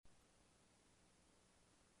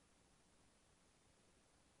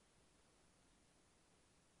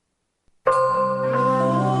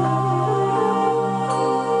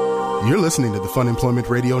You're listening to the Fun Employment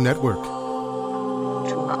Radio Network. The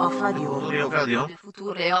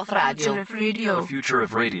future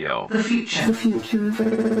of radio. The future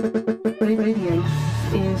of radio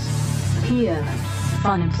is here.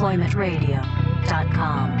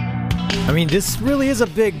 FunemploymentRadio.com. I mean, this really is a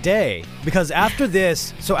big day because after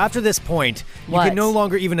this point, you What? can no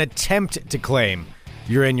longer even attempt to claim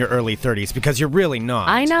you're in your early 30s because you're really not.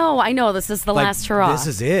 I know. This is the last hurrah. This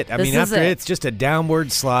is it. I This mean, is after it. it's just a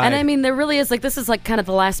downward slide. And I mean, there really is, this is kind of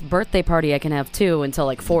the last birthday party I can have, too,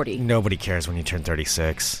 until 40. Nobody cares when you turn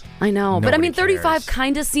 36. I know. But I mean, Nobody 35 cares.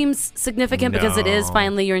 kind of seems significant because it is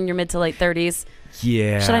finally you're in your mid to late 30s.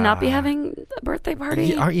 Yeah. Should I not be having a birthday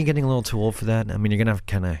party? Aren't you getting a little too old for that? I mean, you're going to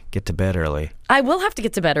kind of get to bed early. I will have to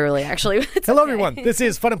get to bed early, actually. It's Hello, okay. everyone. This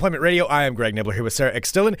is Fun Employment Radio. I am Greg Nibbler here with Sarah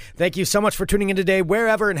X. Dillon. Thank you so much for tuning in today,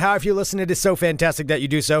 wherever and however you listen. It is so fantastic that you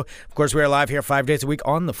do so. Of course, we are live here 5 days a week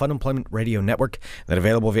on the Fun Employment Radio Network, then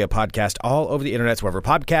available via podcast all over the internet, wherever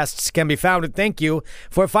podcasts can be found. And thank you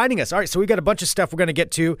for finding us. All right, so we got a bunch of stuff we're going to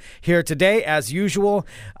get to here today, as usual.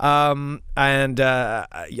 I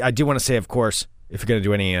do want to say, of course, if you're going to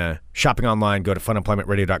do any shopping online, go to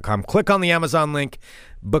funemploymentradio.com. Click on the Amazon link,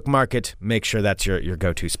 bookmark it, make sure that's your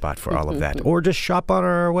go-to spot for all of that. Or just shop on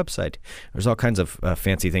our website. There's all kinds of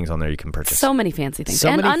fancy things on there you can purchase. So many fancy things. So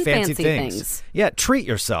and many unfancy fancy things. Yeah, treat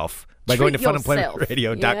yourself by going to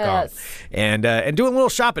funemploymentradio.com Yes. and do a little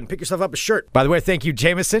shopping. Pick yourself up a shirt. By the way, thank you,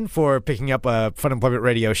 Jameson, for picking up a Fun Employment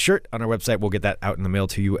Radio shirt on our website. We'll get that out in the mail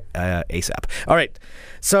to you ASAP. All right.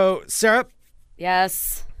 So, Sarah,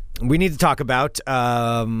 Yes. we need to talk about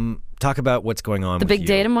what's going on. The big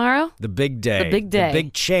day tomorrow? The big day. The big day. The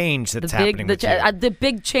big change that's happening with you. The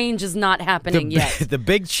big change is not happening yet. The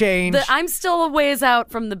big change. I'm still a ways out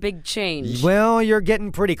from the big change. Well, you're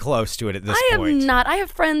getting pretty close to it at this point. I am not. I have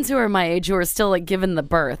friends who are my age who are still given the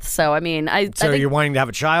birth. So, I mean, I So think you're wanting to have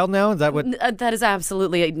a child now? Is that what? that is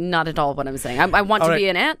absolutely not at all what I'm saying. I want to be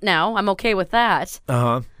an aunt now. I'm okay with that.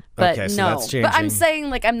 Uh-huh. But Okay, so no. that's changing. But I'm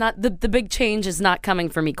saying I'm not. The big change is not coming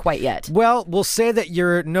for me quite yet. Well, we'll say that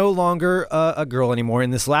you're no longer a girl anymore.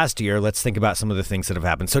 In this last year, let's think about some of the things that have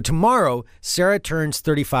happened. So tomorrow, Sarah turns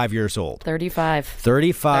 35 years old.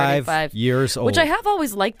 35 years old. Which I have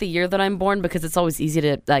always liked the year that I'm born because it's always easy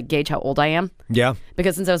to gauge how old I am. Yeah.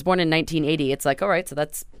 Because since I was born in 1980, it's all right, so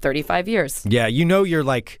that's 35 years. Yeah, you're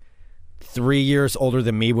 3 years older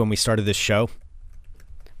than me when we started this show.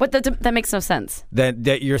 But that makes no sense.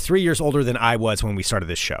 That you're 3 years older than I was when we started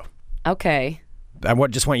this show. Okay. I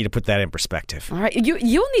just want you to put that in perspective. All right. You and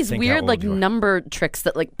these Think how weird old you are. number tricks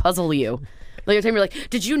that puzzle you. You're telling me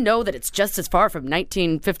did you know that it's just as far from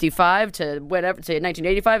 1955 to whatever to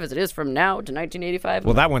 1985 as it is from now to 1985?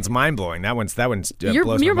 Well, that one's mind blowing. That one's your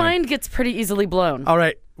blows my mind gets pretty easily blown. All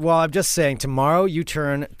right. Well, I'm just saying. Tomorrow you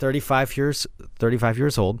turn 35 years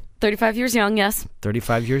old. 35 years young. Yes.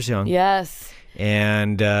 35 years young. Yes.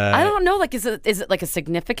 And I don't know. Is it a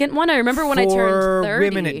significant one? I remember when I turned 30. For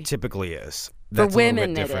women, it typically is. For That's a little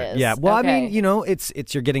women, bit different. it is. Yeah. Well, Okay. I mean, it's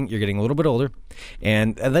you're getting a little bit older,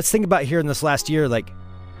 and let's think about here in this last year,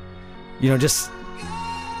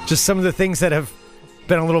 just some of the things that have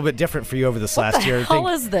been a little bit different for you over this last year. What the hell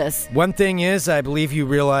is this? One thing is, I believe you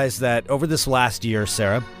realize that over this last year,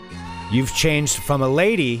 Sarah, you've changed from a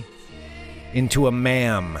lady into a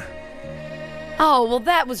ma'am. Oh, well,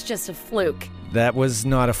 that was just a fluke. That was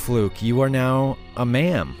not a fluke. You are now a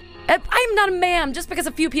ma'am. I'm not a ma'am. Just because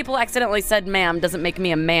a few people accidentally said ma'am doesn't make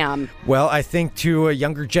me a ma'am. Well, I think to a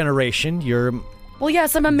younger generation, you're... Well,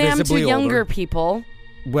 yes, I'm a ma'am to visibly younger older. people.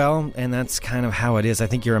 Well, and that's kind of how it is. I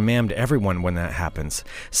think you're a ma'am to everyone when that happens.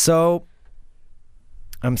 So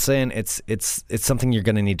I'm saying it's something you're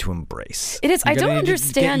going to need to embrace. It is. You're I don't gonna need to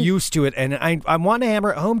understand. Get used to it, and I want to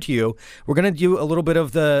hammer it home to you. We're going to do a little bit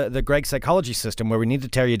of the Greg psychology system where we need to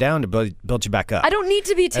tear you down to build you back up. I don't need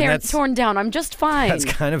to be that's- torn down. I'm just fine. That's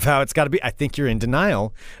kind of how it's got to be. I think you're in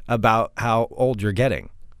denial about how old you're getting.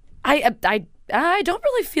 I don't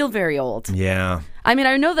really feel very old. Yeah. I mean,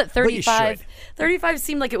 I know that But you 35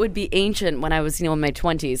 seemed like it would be ancient when I was, in my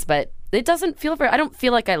 20s, but it doesn't feel I don't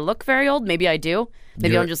feel like I look very old. Maybe I do.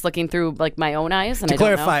 Maybe I'm just looking through my own eyes and To I don't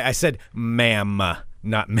clarify, I said ma'am,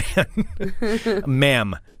 not man.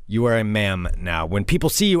 Ma'am. You are a ma'am now. When people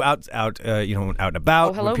see you out and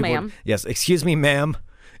about. Oh, hello, when people- ma'am. Yes, excuse me, ma'am.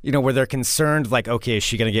 Where they're concerned, okay, is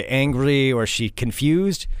she going to get angry or is she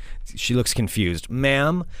confused? She looks confused.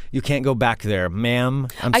 Ma'am, you can't go back there. Ma'am,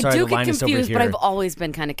 I'm sorry, I do the line get is over confused, here. but I've always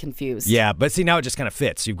been kind of confused. Yeah, but see, now it just kind of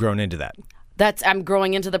fits. You've grown into that. I'm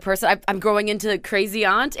growing into the person. I'm growing into crazy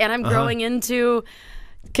aunt, and I'm growing into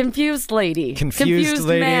Confused lady. Confused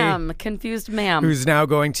lady. Ma'am. Confused ma'am. Who's now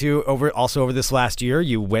going to, over this last year,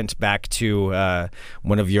 you went back to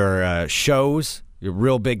one of your shows, your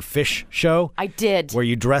Real Big Fish show. I did. Where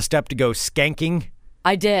you dressed up to go skanking.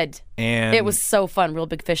 I did. And it was so fun. Real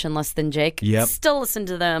Big Fish and Less Than Jake. Yep. Still listen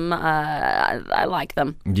to them. I like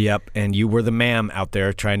them. Yep. And you were the ma'am out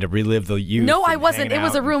there trying to relive the youth. No, I wasn't. It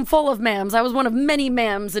was a room full of ma'ams. I was one of many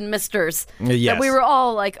ma'ams and misters. Yes. That we were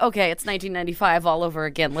all like, okay, it's 1995 all over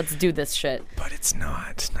again. Let's do this shit. But it's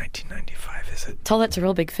not 1995, is it? Tell that to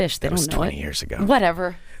Real Big Fish. They don't know 20 it. years ago.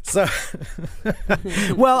 Whatever. So,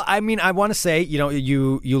 well, I mean, I want to say,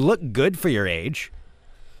 you look good for your age.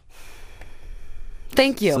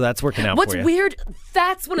 Thank you. So that's working out What's for you. weird,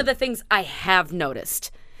 that's one of the things I have noticed.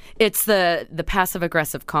 It's the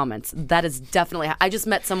passive-aggressive comments. That is definitely... I just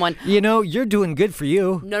met someone... You're doing good for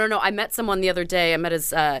you. No. I met someone the other day. I met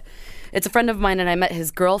his... it's a friend of mine, and I met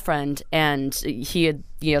his girlfriend, and he had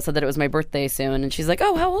said that it was my birthday soon, and she's like,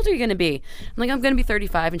 oh, how old are you going to be? I'm like, I'm going to be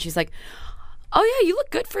 35, and she's like... Oh, yeah, you look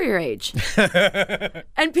good for your age.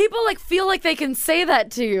 And people feel like they can say that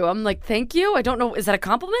to you. I'm like, thank you. I don't know. Is that a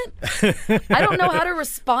compliment? I don't know how to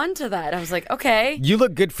respond to that. I was like, okay. You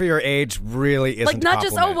look good for your age really isn't not a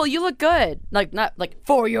just, compliment. oh, well, you look good. Not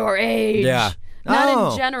for your age. Yeah.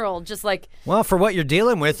 Not in general, just Well, for what you're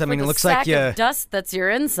dealing with, I mean, it looks like you... of dust that's your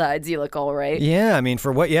insides, you look all right. Yeah, I mean,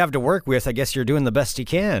 for what you have to work with, I guess you're doing the best you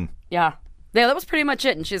can. Yeah. Yeah, that was pretty much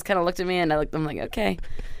it. And she just kind of looked at me, and I'm like, okay.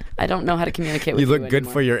 I don't know how to communicate with you. You look good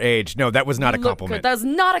for your age. No, that was not a compliment. That was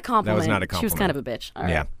not a compliment. That was not a compliment. She was kind of a bitch. All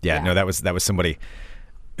right. Yeah. No, that was somebody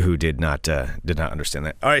who did not understand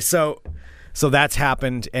that. All right, so that's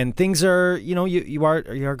happened, and things are, you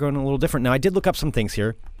are going a little different now. I did look up some things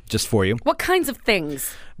here just for you. What kinds of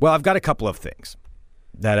things? Well, I've got a couple of things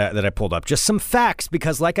that I pulled up, just some facts,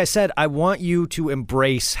 because, like I said, I want you to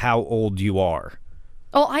embrace how old you are.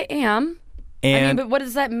 Oh, I am. And but what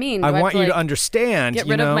does that mean? I want you to understand. Get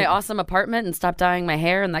rid of my awesome apartment and stop dyeing my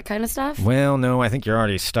hair and that kind of stuff? Well, no, I think you're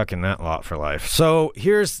already stuck in that lot for life. So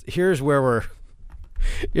here's where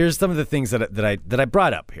here's some of the things that I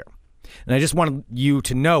brought up here, and I just wanted you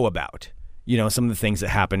to know about. Some of the things that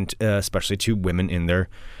happened, especially to women in their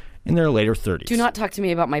later 30s. Do not talk to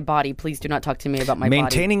me about my body. Please do not talk to me about my body.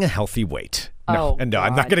 Maintaining a healthy weight. No, I'm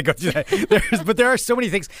not going to go through that. But there are so many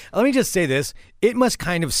things. Let me just say this: it must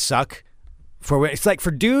kind of suck. It's like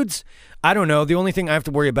for dudes, I don't know. The only thing I have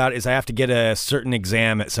to worry about is I have to get a certain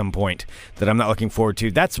exam at some point that I'm not looking forward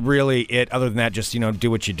to. That's really it. Other than that, just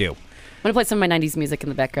do what you do. I'm gonna play some of my '90s music in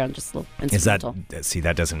the background, just a little instrumental.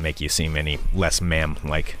 That doesn't make you seem any less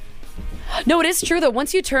ma'am-like. No, it is true though.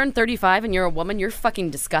 Once you turn 35 and you're a woman, you're fucking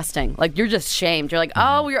disgusting. Like you're just shamed. You're like,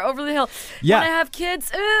 oh, you're over the hill. Yeah. Want to have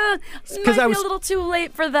kids? Might be a little too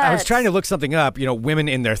late for that. I was trying to look something up. Women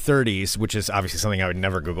in their 30s, which is obviously something I would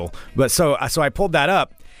never Google. But so I pulled that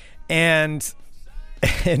up, and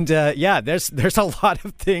yeah, there's a lot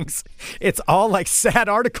of things. It's all like sad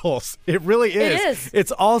articles. It really is. It is.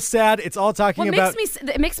 It's all sad. It's all talking about.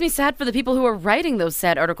 It makes me sad for the people who are writing those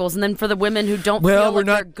sad articles, and then for the women who don't feel like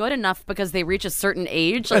they're good enough because they reach a certain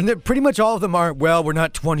age. And pretty much all of them are. Well, we're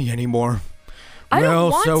not 20 anymore. I don't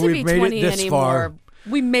want to be 20 this anymore. Far.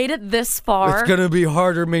 We made it this far. It's going to be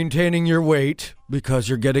harder maintaining your weight because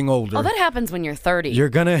you're getting older. Oh, that happens when you're 30. You're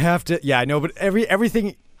going to have to. Yeah, I know, but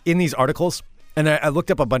everything in these articles. And I looked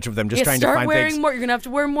up a bunch of them just trying to find things. You're going to have to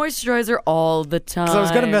wear moisturizer all the time. So I was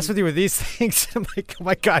going to mess with you with these things. I'm like, oh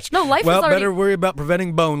my gosh. No, life is already... better worry about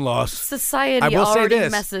preventing bone loss. Society already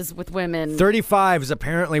messes with women. 35 is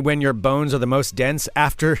apparently when your bones are the most dense.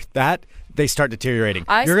 After that, they start deteriorating.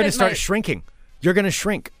 You're going to start shrinking. You're going to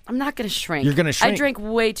shrink. I'm not going to shrink. You're going to shrink. I drink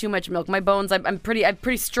way too much milk. My bones, I have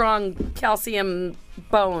pretty strong calcium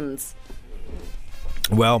bones.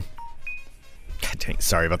 Well, God dang,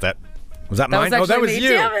 sorry about that. Was that mine? That was me.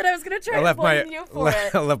 you. Damn it, I was going to try to blame you for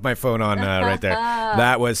it. I left my phone on right there.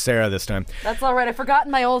 That was Sarah this time. That's all right. I've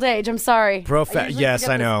forgotten my old age. I'm sorry. Yes,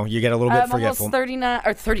 I know. You get a little bit forgetful. I'm almost 39.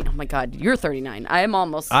 Or 30. Oh, my God. You're 39. I am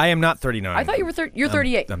almost. I am not 39. I thought you were you're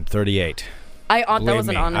 38. I'm 38. That was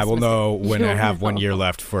an honest I will mistake. know when I have 1 year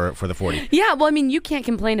left for the 40. Yeah, well, I mean, you can't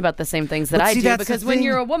complain about the same things that I do because when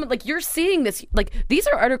you're a woman, like you're seeing this, like these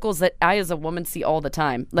are articles that I as a woman see all the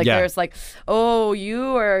time. Like there's like, oh,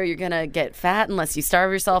 you're gonna get fat unless you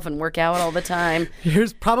starve yourself and work out all the time.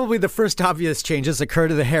 Here's probably the first obvious changes occur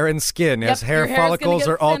to the hair and skin as hair follicles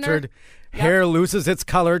are altered. Hair loses its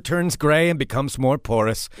color, turns gray, and becomes more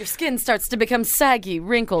porous. Your skin starts to become saggy,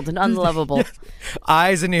 wrinkled, and unlovable.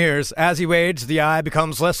 Eyes and ears. As you age, the eye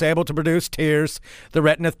becomes less able to produce tears. The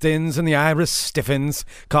retina thins and the iris stiffens,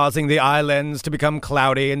 causing the eye lens to become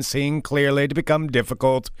cloudy and seeing clearly to become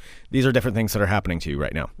difficult. These are different things that are happening to you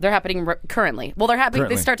right now. They're happening currently. Well, they're happening.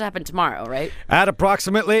 Currently. They start to happen tomorrow, right? At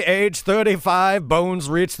approximately age 35, bones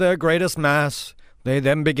reach their greatest mass. They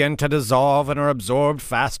then begin to dissolve and are absorbed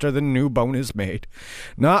faster than new bone is made.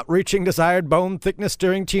 Not reaching desired bone thickness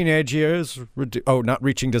during teenage years. Not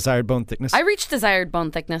reaching desired bone thickness. I reached desired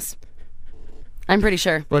bone thickness. I'm pretty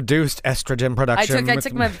sure. Reduced estrogen production.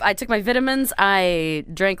 I took my vitamins. I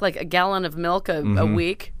drank like a gallon of milk a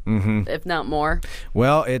week, if not more.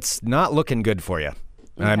 Well, it's not looking good for you.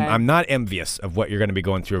 Okay. I'm not envious of what you're going to be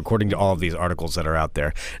going through according to all of these articles that are out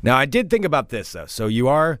there. Now, I did think about this though. So you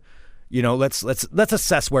are, let's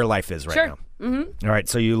assess where life is right now. Mm-hmm. All right.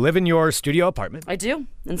 So you live in your studio apartment. I do,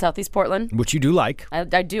 in Southeast Portland. Which you do like. I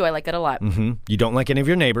do. I like it a lot. Mm-hmm. You don't like any of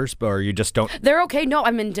your neighbors, or you just don't. They're okay. No,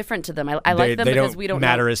 I'm indifferent to them. I like them because we don't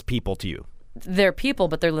matter as people to you. They're people,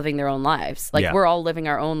 but they're living their own lives. Like, Yeah. we're all living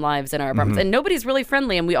our own lives in our apartments. And nobody's really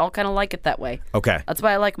friendly, and we all kind of like it that way. Okay. That's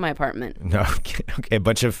why I like my apartment. No. Okay. A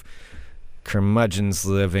bunch of curmudgeons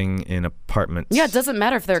living in apartments. Yeah, it doesn't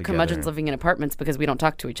matter if they're together. curmudgeons living in apartments because we don't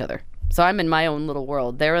talk to each other. So I'm in my own little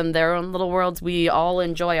world. They're in their own little worlds. We all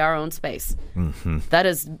enjoy our own space. Mm-hmm. That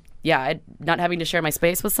is, not having to share my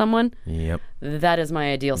space with someone. Yep. That is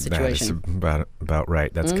my ideal situation. That is about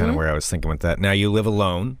right. That's kind of where I was thinking with that. Now, you live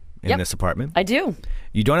alone in this apartment. I do.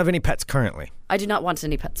 You don't have any pets currently. I do not want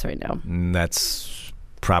any pets right now. That's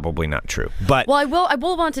probably not true. But Well, I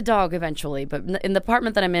will want a dog eventually, but in the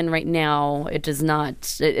apartment that I'm in right now, it does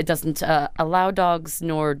not. It doesn't allow dogs,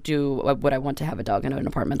 nor do what I want to have a dog in an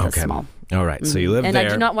apartment that's small. All right. So you live And there. I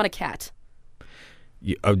do not want a cat.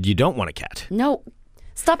 You don't want a cat. No.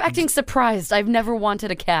 Stop acting surprised. I've never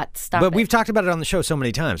wanted a cat. Stop But it. we've talked about it on the show so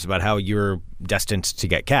many times about how you're destined to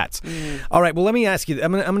get cats. All right. Well, let me ask you.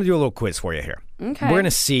 I'm gonna do a little quiz for you here. Okay. We're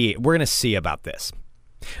gonna see about this.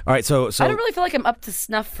 All right. So I don't really feel like I'm up to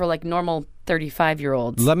snuff for like normal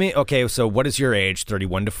 35-year-olds. Okay, so what is your age?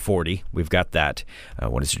 31 to 40. We've got that.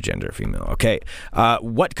 What is your gender? Female. Okay.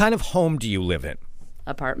 What kind of home do you live in?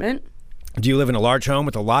 Apartment. Do you live in a large home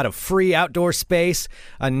with a lot of free outdoor space,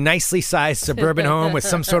 a nicely sized suburban home with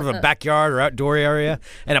some sort of a backyard or outdoor area,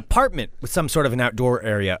 an apartment with some sort of an outdoor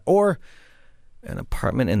area, or an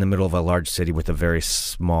apartment in the middle of a large city with a very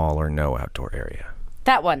small or no outdoor area?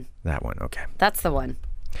 That one. That one, okay. That's the one.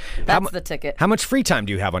 That's the ticket. How much free time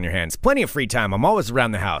do you have on your hands? Plenty of free time. I'm always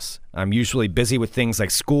around the house. I'm usually busy with things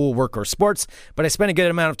like school, work, or sports, but I spend a good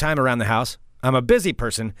amount of time around the house. I'm a busy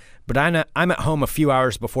person, but I'm at home a few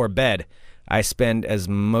hours before bed. I spend as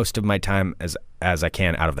most of my time as I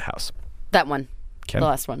can out of the house. That one. Okay. The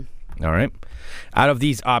last one. All right. Out of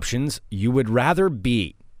these options, you would rather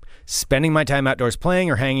be spending my time outdoors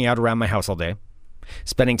playing or hanging out around my house all day,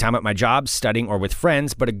 spending time at my job, studying, or with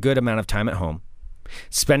friends, but a good amount of time at home,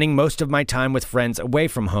 spending most of my time with friends away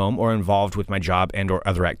from home or involved with my job and or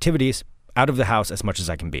other activities, out of the house as much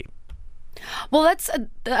as I can be. Well, that's.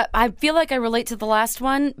 I feel like I relate to the last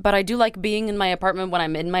one, but I do like being in my apartment when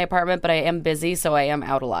I'm in my apartment. But I am busy, so I am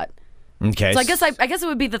out a lot. Okay. So I guess it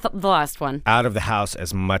would be the last one. Out of the house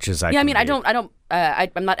as much as I can. Yeah, I mean,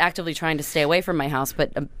 be. I'm not actively trying to stay away from my house,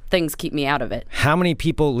 but things keep me out of it. How many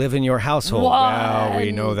people live in your household? Well,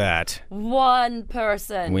 we know that. One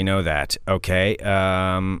person. We know that. Okay.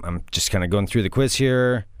 I'm just kind of going through the quiz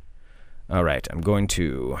here. All right. I'm going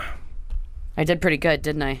to. I did pretty good,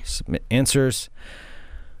 didn't I? Submit answers.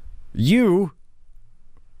 You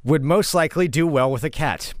would most likely do well with a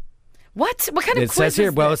cat. What? What kind of quiz says here,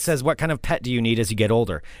 is well, this? it says, what kind of pet do you need as you get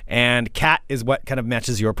older? And cat is what kind of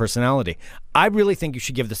matches your personality. I really think you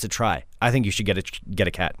should give this a try. I think you should get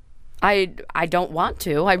a cat. I don't want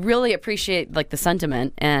to. I really appreciate like the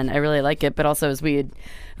sentiment, and I really like it. But also, as we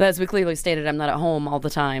clearly stated, I'm not at home all the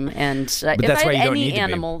time. And But if that's I why had you don't any need to be.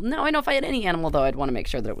 animal, no, I know if I had any animal though, I'd want to make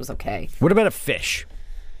sure that it was okay. What about a fish?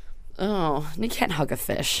 Oh, you can't hug a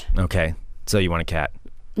fish. Okay, so you want a cat.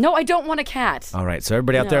 No, I don't want a cat. All right, so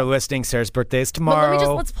everybody out there listening, Sarah's birthday is But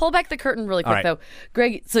tomorrow. let's pull back the curtain really quick right. though,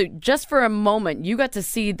 Greg. So just for a moment, you got to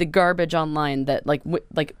see the garbage online that like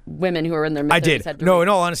women who are in their mid-30s I did. had to No, read. in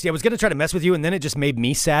all honesty, I was going to try to mess with you, and then it just made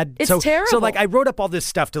me sad. It's So terrible. like, I wrote up all this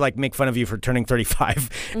stuff to like make fun of you for turning 35,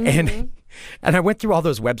 Mm-hmm. and I went through all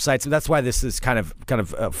those websites. And that's why this is kind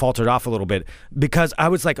of faltered off a little bit, because I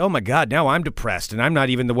was like, oh my God, now I'm depressed, and I'm not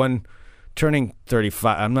even the one turning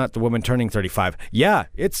 35. I'm not the woman turning 35. Yeah,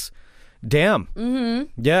 it's damn. Mm-hmm.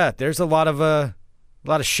 Yeah, there's a lot of A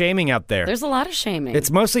lot of shaming out there. There's a lot of shaming. It's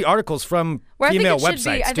mostly articles from female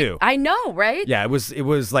websites too. I know, right? Yeah, it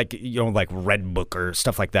was like like Red Book or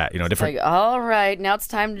stuff like that. Different. Like, all right, now it's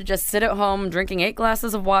time to just sit at home drinking 8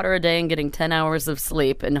 glasses of water a day and getting 10 hours of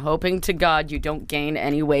sleep and hoping to God you don't gain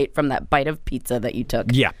any weight from that bite of pizza that you took.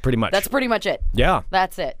 Yeah, pretty much. That's pretty much it. Yeah.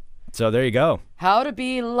 That's it. So there you go. How to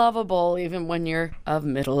be lovable even when you're of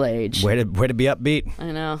middle age. Way to be upbeat.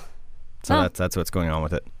 I know. So that's what's going on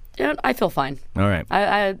with it. Yeah, I feel fine. All right.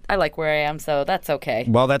 I like where I am, so that's okay.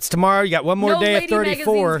 Well, that's tomorrow. You got one more day at 34. No Lady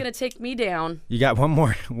Magazine's going to take me down. You got one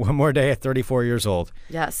more day at 34 years old.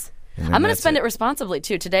 Yes. I'm going to spend it responsibly,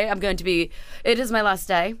 too. Today, it is my last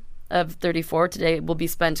day of 34. Today will be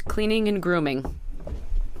spent cleaning and grooming.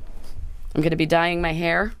 I'm going to be dyeing my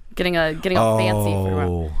hair, getting all fancy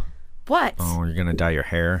for What? Oh, you're going to dye your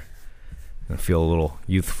hair. Going to feel a little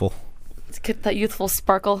youthful. Let's get that youthful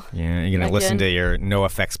sparkle. Yeah, you're going to listen to your No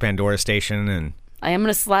Effects Pandora station. And I am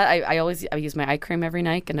going to I use my eye cream every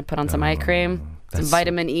night. Going to put on some eye cream, some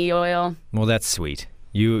vitamin E oil. Well, that's sweet.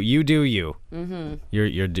 You do you. Mm-hmm.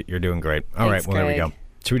 You're doing great. All Thanks, right, well, there we go.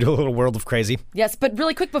 Should we do a little World of Crazy? Yes, but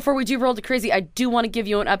really quick before we do World of Crazy, I do want to give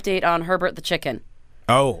you an update on Herbert the chicken.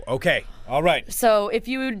 Oh, okay. All right. So if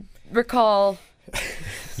you recall...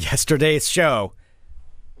 Yesterday's show,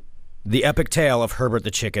 the epic tale of Herbert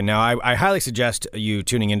the chicken. Now, I highly suggest you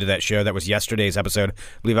tuning into that show. That was yesterday's episode. I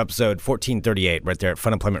believe episode 1438 right there at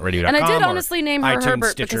funemploymentradio.com. And I did honestly name her iTunes,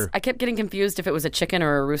 Herbert Stitcher. because I kept getting confused if it was a chicken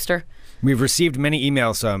or a rooster. We've received many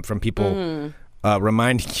emails from people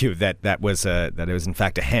reminding you that it was in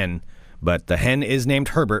fact a hen. But the hen is named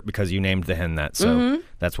Herbert because you named the hen that. So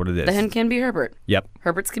that's what it is. The hen can be Herbert. Yep.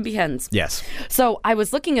 Herberts can be hens. Yes. So I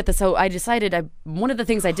was looking at this. So I decided one of the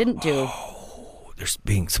things I didn't do. Oh, there's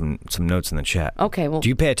being some notes in the chat. Okay. Well, do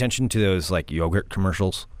you pay attention to those like yogurt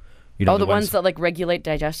commercials? The ones that like regulate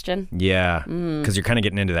digestion? Yeah. Because you're kind of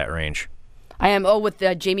getting into that range. I am. Oh, with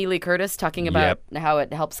Jamie Lee Curtis talking about how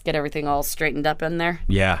it helps get everything all straightened up in there.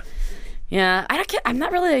 Yeah. Yeah. I'm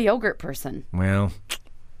not really a yogurt person. Well,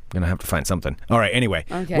 gonna have to find something. All right, anyway.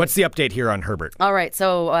 Okay. What's the update here on Herbert? All right,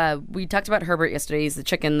 so we talked about Herbert yesterday. He's the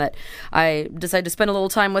chicken that I decided to spend a little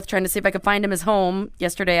time with, trying to see if I could find him his home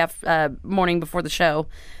yesterday morning before the show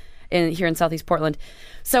here in Southeast Portland.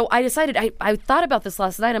 So I decided, I thought about this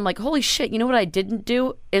last night. I'm like, holy shit, you know what I didn't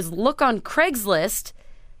do is look on Craigslist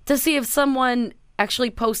to see if someone actually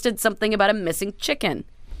posted something about a missing chicken.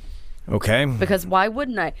 Okay. Because why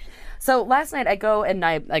wouldn't I? So last night I go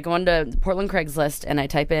onto Portland Craigslist and I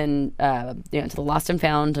type in to the lost and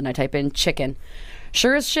found and I type in chicken.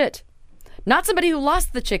 Sure as shit, not somebody who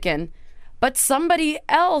lost the chicken, but somebody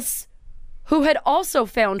else who had also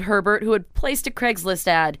found Herbert, who had placed a Craigslist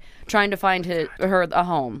ad trying to find her a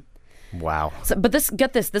home. Wow. So, but this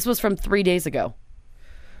was from 3 days ago.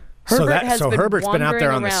 Herbert's been out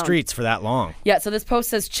there on around. the streets for that long. Yeah, so this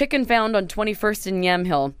post says, chicken found on 21st in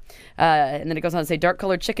Yamhill. And then it goes on to say,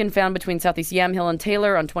 dark-colored chicken found between Southeast Yamhill and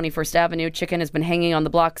Taylor on 21st Avenue. Chicken has been hanging on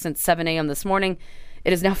the block since 7 a.m. this morning.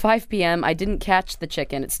 It is now 5 p.m. I didn't catch the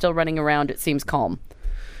chicken. It's still running around. It seems calm.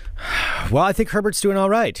 Well, I think Herbert's doing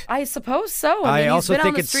all right. I suppose so. I mean, he's been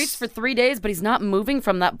on the streets for 3 days, but he's not moving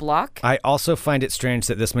from that block. I also find it strange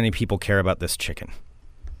that this many people care about this chicken.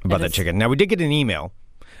 That chicken. Now, we did get an email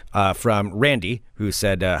from Randy, who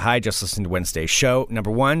said, hi, just listened to Wednesday's show.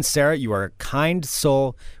 Number one, Sarah, you are a kind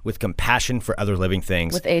soul with compassion for other living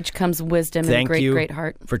things. With age comes wisdom and a great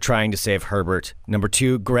heart. For trying to save Herbert. Number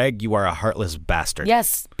two, Greg, you are a heartless bastard.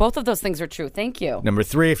 Yes, both of those things are true. Thank you. Number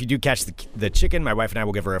three, if you do catch the chicken, my wife and I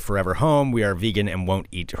will give her a forever home. We are vegan and won't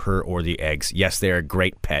eat her or the eggs. Yes, they are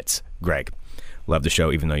great pets, Greg. Love the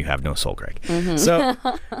show, even though you have no soul, Greg. Mm-hmm. So...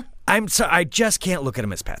 I just can't look at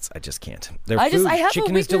them as pets. I just can't. I have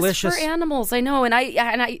chicken a weakness is delicious. for animals. I know,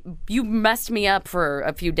 and you messed me up for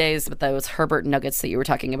a few days with those Herbert nuggets that you were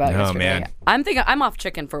talking about yesterday. Man. I'm off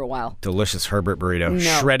chicken for a while. Delicious Herbert burrito. No.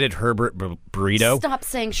 Shredded Herbert burrito. Stop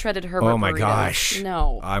saying shredded Herbert. Oh my burritos. gosh.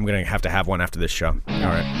 No. I'm gonna have to have one after this show. All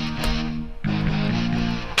right.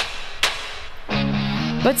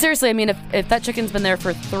 But seriously, I mean, if that chicken's been there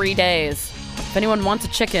for 3 days, if anyone wants a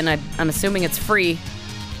chicken, I'm assuming it's free.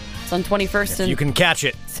 On 21st and you can catch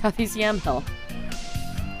it. Southeast Yamhill.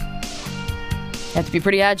 You have to be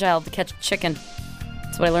pretty agile to catch chicken.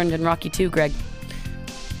 That's what I learned in Rocky 2, Greg.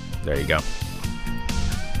 There you go.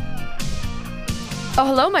 Oh,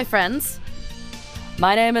 hello, my friends.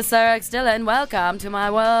 My name is Sarah X. Dillon. Welcome to my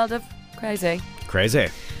world of crazy. Crazy.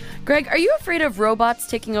 Greg, are you afraid of robots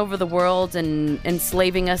taking over the world and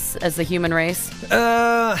enslaving us as the human race?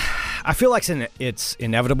 I feel like it's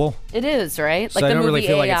inevitable. It is, right? So like I don't the movie really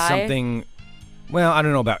feel AI. like it's something... Well, I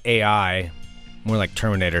don't know about AI. More like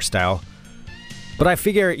Terminator style. But I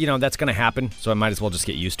figure, that's going to happen, so I might as well just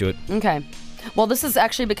get used to it. Okay. Well, this is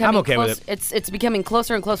actually becoming I'm okay with it. It's becoming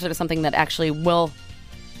closer and closer to something that actually will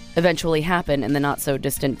eventually happen in the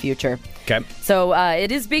not-so-distant future. Okay. So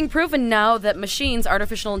it is being proven now that machines,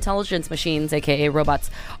 artificial intelligence machines, a.k.a.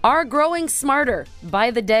 robots, are growing smarter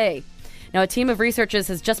by the day. Now, a team of researchers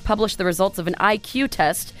has just published the results of an IQ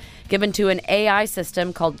test given to an AI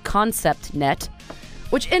system called ConceptNet,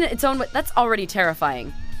 which in its own way, that's already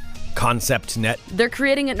terrifying. ConceptNet. They're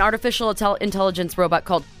creating an artificial intelligence robot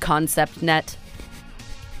called ConceptNet.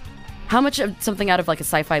 How much of something out of like a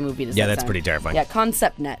sci-fi movie does that that's sound? pretty terrifying. Yeah,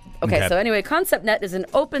 ConceptNet. Okay, so anyway, ConceptNet is an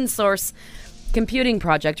open source computing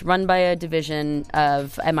project run by a division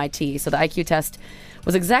of MIT. So the IQ test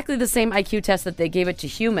was exactly the same IQ test that they gave it to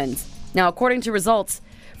humans. Now, according to results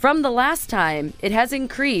from the last time, it has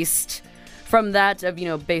increased from that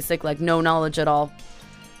of, basic, like no knowledge at all,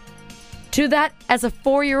 to that as a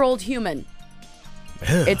 4-year-old human.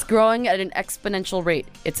 It's growing at an exponential rate,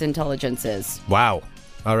 its intelligence is. Wow.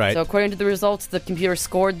 All right. So according to the results, the computer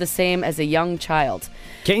scored the same as a young child.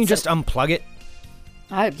 Can't you just unplug it?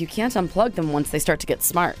 You can't unplug them once they start to get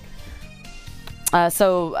smart.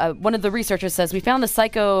 So one of the researchers says, we found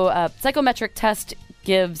the psychometric test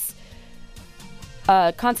gives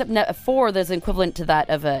ConceptNet a 4 that's equivalent to that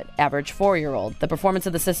of an average 4-year-old. The performance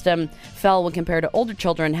of the system fell when compared to older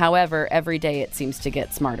children. However, every day it seems to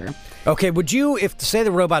get smarter. Okay, would you, if say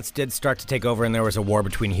the robots did start to take over and there was a war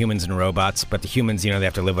between humans and robots, but the humans, they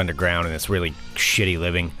have to live underground and it's really shitty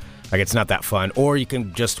living, like it's not that fun, or you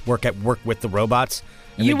can just work with the robots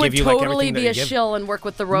and You they would give you like totally everything be that a they give? shill and work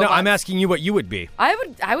with the robots. No, I'm asking you what you would be.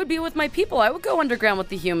 I would be with my people. I would go underground with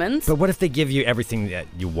the humans. But what if they give you everything that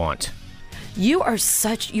you want? You are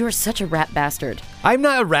such a rat bastard. I'm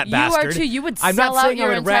not a rat bastard. You are too. You would I'm sell not out saying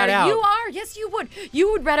your I would rat entire. out. You are. Yes, you would.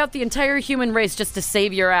 You would rat out the entire human race just to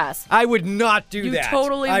save your ass. I would not do You that.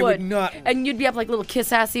 totally I would. not. And you'd be up like little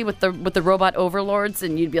kiss assy with the robot overlords,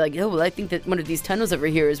 and you'd be like, oh, well, I think that one of these tunnels over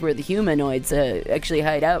here is where the humanoids actually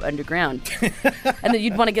hide out underground. And then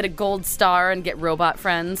you'd want to get a gold star and get robot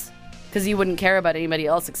friends, because you wouldn't care about anybody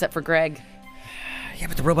else except for Greg. Yeah,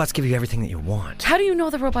 but the robots give you everything that you want. How do you know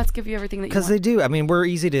the robots give you everything that you want? Because they do. I mean, we're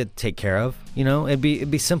easy to take care of. It'd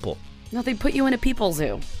be simple. No, they put you in a people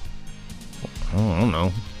zoo. Oh, I don't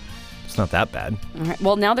know. It's not that bad. All right.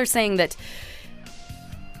 Well, now they're saying that.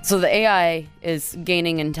 So the AI is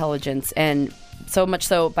gaining intelligence, and so much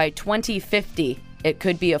so by 2050, it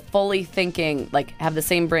could be a fully thinking, like have the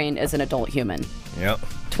same brain as an adult human. Yep.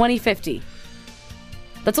 2050.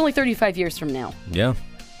 That's only 35 years from now. Yeah.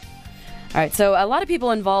 All right, so a lot of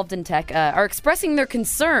people involved in tech are expressing their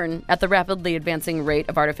concern at the rapidly advancing rate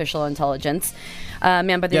of artificial intelligence. A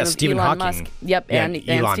man by the name of Stephen Elon Hawking. Musk. Yep, Yeah, and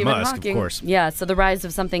Elon Stephen Musk, Hawking. of course. Yeah, so the rise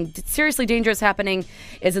of something seriously dangerous happening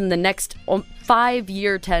is in the next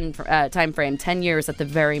 5-year time frame, 10 years at the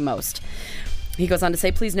very most. He goes on to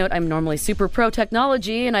say, please note, I'm normally super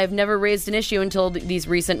pro-technology, and I've never raised an issue until these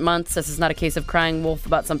recent months. This is not a case of crying wolf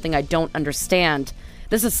about something I don't understand.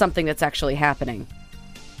 This is something that's actually happening.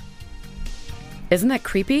 Isn't that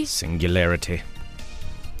creepy? Singularity.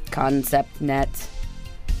 ConceptNet.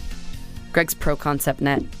 Greg's pro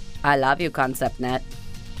ConceptNet. I love you, ConceptNet.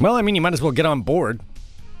 Well, I mean, you might as well get on board.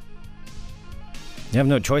 You have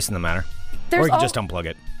no choice in the matter. Or you can just unplug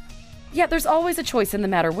it. Yeah, there's always a choice in the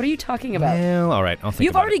matter. What are you talking about? Well, all right, I'll think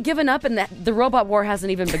You've about already it. given up and the robot war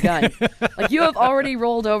hasn't even begun. Like, you have already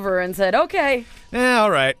rolled over and said, okay. Yeah,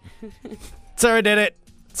 all right. Sarah did it.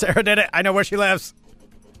 Sarah did it. I know where she lives.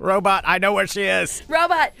 Robot, I know where she is.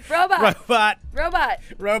 Robot. Robot.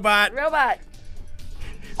 Robot.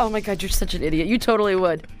 Oh my God, you're such an idiot. You totally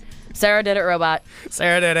would. Sarah did it, robot.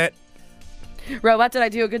 Sarah did it. Robot, did I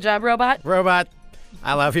do a good job, robot? Robot.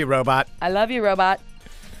 I love you, robot. I love you, robot.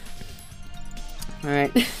 All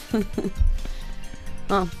right.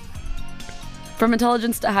 Well, from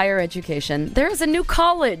intelligence to higher education, there is a new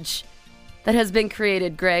college that has been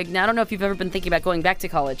created, Greg. Now, I don't know if you've ever been thinking about going back to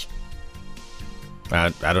college. I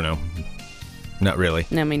don't know. Not really.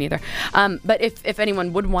 No, me neither. But if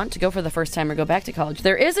anyone would want to go for the first time or go back to college,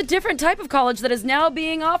 there is a different type of college that is now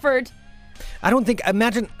being offered. I don't think,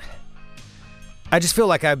 imagine, I just feel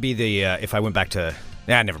like I'd be the, if I went back to,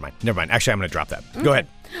 never mind. Actually, I'm going to drop that. Go ahead.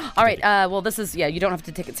 All right, well, this is, you don't have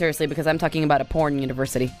to take it seriously because I'm talking about a porn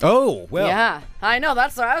university. Oh, well. Yeah, I know,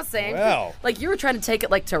 that's what I was saying. Well. Like, you were trying to take it,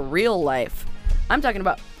 like, to real life. I'm talking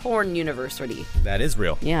about porn university. That is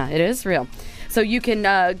real. Yeah, it is real. So you can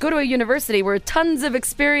go to a university where tons of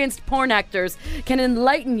experienced porn actors can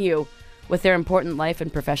enlighten you with their important life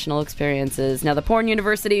and professional experiences. Now, the porn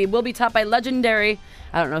university will be taught by legendary,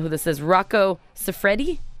 I don't know who this is, Rocco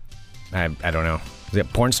Siffredi? I don't know. Is it a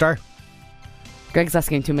porn star? Greg's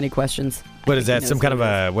asking too many questions. What is that? Some kind of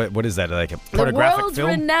a what is that? Like a pornographic the world's film?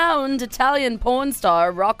 renowned Italian porn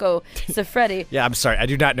star Rocco Siffredi. Yeah, I'm sorry. I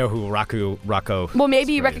do not know who Rocco. Well,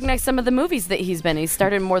 maybe you Siffredi recognize some of the movies that he's been in. He's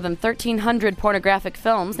starred in more than 1,300 pornographic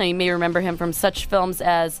films. Now, you may remember him from such films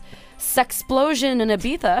as Sexplosion in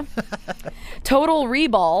Ibiza, Total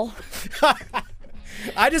Reball,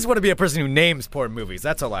 I just want to be a person who names porn movies.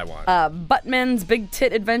 That's all I want. Buttman's Big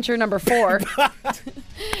Tit Adventure number 4.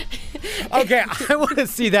 Okay, I want to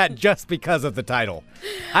see that just because of the title.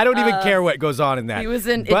 I don't even care what goes on in that. He was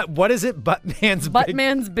in But what is it?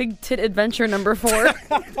 Buttman's Big Tit Adventure number 4.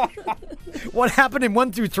 What happened in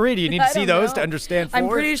 1 through 3? Do you need to I see don't those know. to understand 4? I'm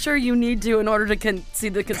pretty sure you need to in order to see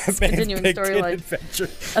the continuing Big Tit storyline. Adventure.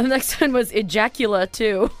 And the next one was Ejacula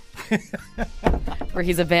 2, where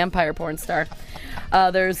he's a vampire porn star.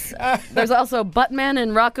 There's also Buttman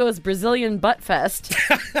and Rocco's Brazilian Butt Fest,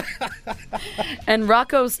 and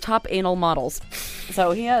Rocco's Top Anal Models.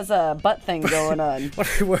 So he has a butt thing going on.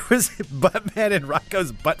 What was it? Buttman and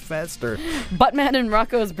Rocco's Butt Fest? Or Buttman and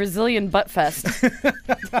Rocco's Brazilian Butt Fest.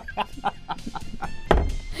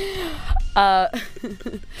 No,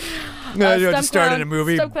 you just started a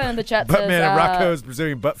movie. Stump Clown in the chat Buttman says, and Rocco's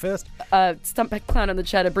Brazilian Butt Fest? Stump Clown in the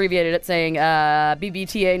chat abbreviated it saying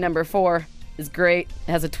BBTA number 4 is great.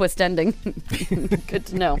 It has a twist ending. Good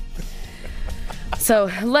to know. So,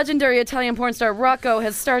 legendary Italian porn star Rocco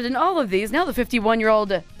has starred in all of these. Now the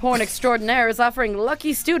 51-year-old porn extraordinaire is offering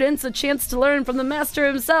lucky students a chance to learn from the master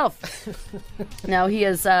himself. Now he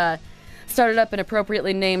has started up an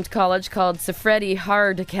appropriately named college called Siffredi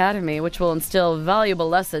Hard Academy, which will instill valuable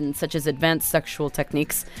lessons such as advanced sexual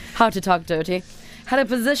techniques, how to talk dirty, how to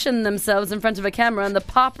position themselves in front of a camera, and the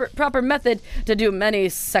proper method to do many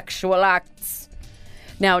sexual acts.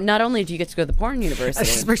 Now, not only do you get to go to the porn university...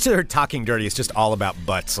 Especially they're talking dirty. It's just all about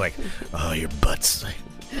butts. Like, oh, your butts.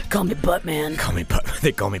 Call me Buttman.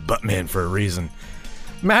 They call me Buttman for a reason.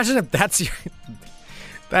 Imagine if that's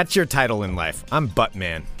your title in life. I'm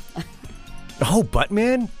Buttman. Oh,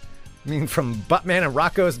 Buttman? I mean, from Buttman and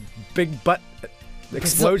Rocco's Big Butt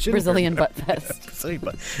Explosion? Brazilian Butt Fest. Brazilian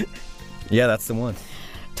butt. Yeah, that's the one.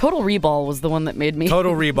 Total Reball was the one that made me...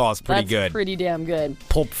 Total Reball is pretty That's good. pretty damn good.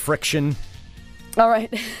 Pulp Friction. All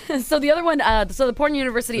right. So the other one, so the porn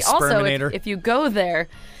university The also, Sperminator. if you go there,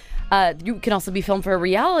 you can also be filmed for a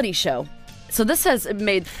reality show. So this has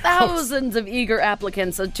made thousands of eager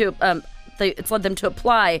applicants it's led them to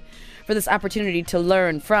apply for this opportunity to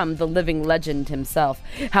learn from the living legend himself.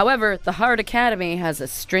 However, the Hard Academy has a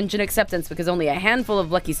stringent acceptance because only a handful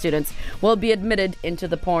of lucky students will be admitted into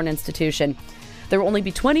the porn institution. There will only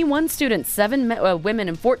be 21 students, 7 women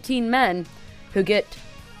and 14 men, who get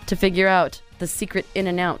to figure out the secret in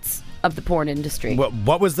and outs of the porn industry.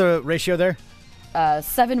 What was the ratio there?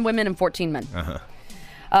 7 women and 14 men.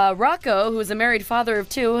 Rocco, who is a married father of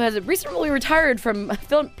 2, has recently retired from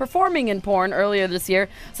performing in porn earlier this year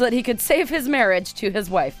so that he could save his marriage to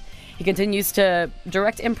his wife. He continues to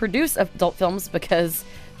direct and produce adult films because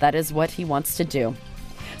that is what he wants to do.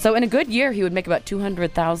 So in a good year, he would make about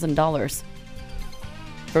 $200,000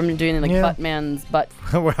 from doing Buttman's Butt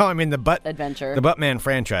Well, I mean, the Adventure. The Buttman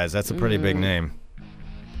franchise, that's a pretty big name.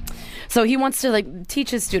 So he wants to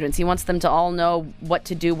teach his students. He wants them to all know what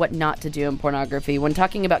to do, what not to do in pornography. When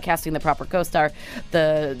talking about casting the proper co-star,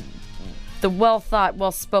 the well-thought,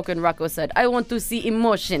 well-spoken Rocco said, "I want to see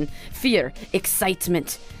emotion, fear,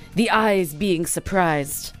 excitement, the eyes being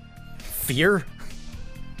surprised." Fear?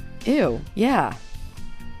 Ew, yeah.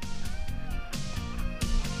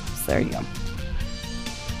 So there you go.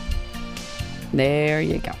 There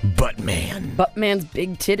you go. Buttman. Buttman's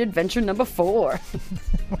Big Tit Adventure number 4.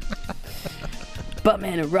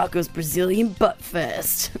 Buttman and Rocco's Brazilian Butt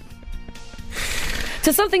Fest.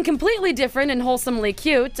 To something completely different and wholesomely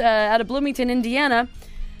cute, out of Bloomington, Indiana.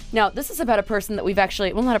 Now, this is about a person that we've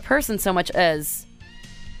actually, well, not a person so much as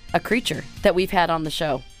a creature that we've had on the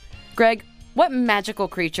show. Greg, what magical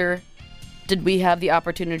creature did we have the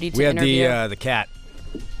opportunity to interview? We had the cat.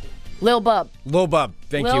 Lil Bub. Lil Bub,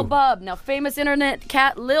 thank you. Lil Bub. Now, famous internet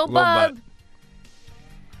cat Lil Bub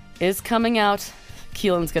is coming out.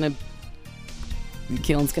 Keelan's gonna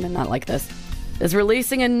not like this. Is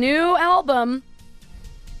releasing a new album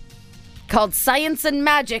called Science and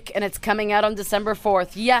Magic, and it's coming out on December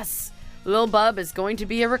 4th. Yes, Lil Bub is going to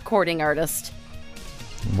be a recording artist.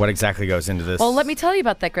 What exactly goes into this? Well, let me tell you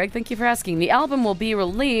about that, Greg. Thank you for asking. The album will be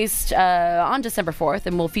released on December 4th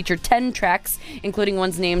and will feature 10 tracks, including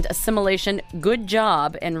ones named Assimilation, Good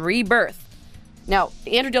Job, and Rebirth. Now,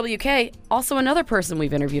 Andrew WK, also another person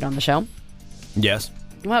we've interviewed on the show. Yes.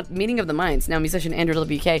 Well, meeting of the minds. Now, musician Andrew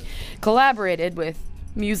WK collaborated with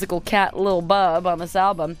musical cat Lil Bub on this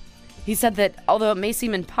album. He said that although it may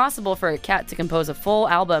seem impossible for a cat to compose a full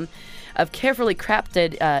album of carefully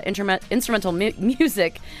crafted instrumental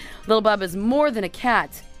music, Lil Bub is more than a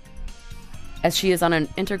cat, as she is on an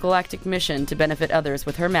intergalactic mission to benefit others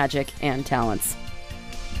with her magic and talents.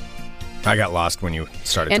 I got lost when you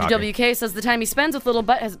started Andrew talking. WK says the time he spends with Little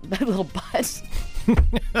Butt has... Little Butt?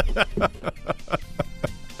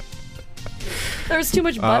 There was too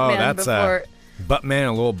much Buttman before. Buttman,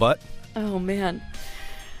 a little butt. Oh, man.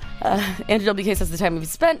 Andrew WK says the time we've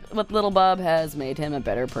spent with Little Bub has made him a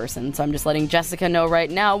better person. So I'm just letting Jessica know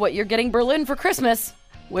right now what you're getting Berlin for Christmas,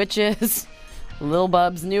 which is Lil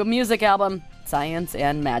Bub's new music album, Science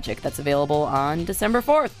and Magic, that's available on December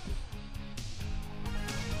 4th.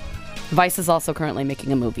 Vice is also currently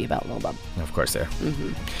making a movie about Lil Bub. Of course, there.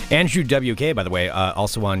 Mm-hmm. Andrew WK, by the way,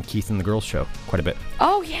 also on Keith and the Girls show quite a bit.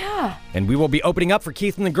 Oh, yeah. And we will be opening up for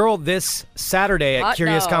Keith and the Girl this Saturday at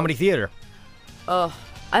Curious Comedy Theater. Oh,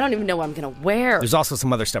 I don't even know what I'm going to wear. There's also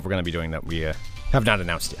some other stuff we're going to be doing that we have not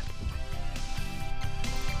announced yet.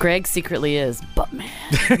 Greg secretly is Buttman.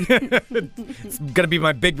 It's going to be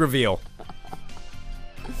my big reveal.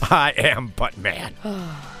 I am Buttman.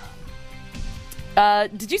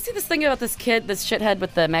 Did you see this thing about this kid, this shithead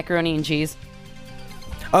with the macaroni and cheese?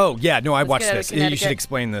 Oh, yeah. No, I watched this. You Connecticut. should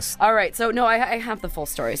explain this. All right. So, no, I have the full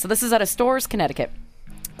story. So this is out of Storrs, Connecticut.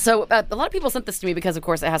 So a lot of people sent this to me because, of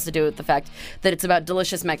course, it has to do with the fact that it's about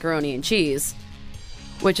delicious macaroni and cheese,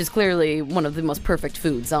 which is clearly one of the most perfect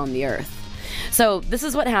foods on the earth. So this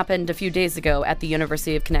is what happened a few days ago at the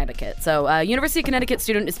University of Connecticut. So a University of Connecticut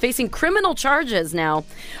student is facing criminal charges now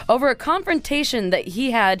over a confrontation that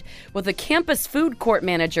he had with a campus food court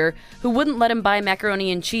manager who wouldn't let him buy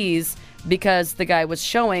macaroni and cheese because the guy was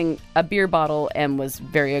showing a beer bottle and was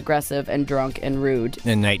very aggressive and drunk and rude.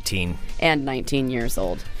 And 19. And 19 years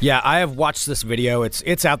old. Yeah, I have watched this video.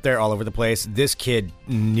 It's out there all over the place. This kid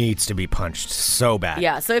needs to be punched so bad.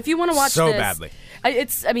 Yeah, so if you want to watch so this... badly.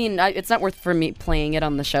 It's not worth for me playing it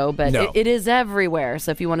on the show, but No. it is everywhere.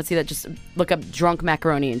 So if you want to see that, just look up drunk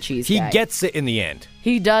macaroni and cheese He guy. gets it in the end.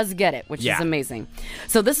 He does get it, which Yeah. is amazing.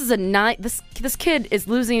 So this is this kid is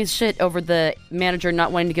losing his shit over the manager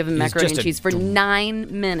not wanting to give him macaroni just and a cheese for 9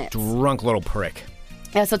 minutes. Drunk little prick.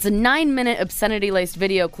 Yeah, so it's a 9-minute obscenity-laced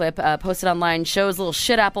video clip posted online. Shows little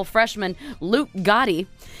shit-apple freshman Luke Gotti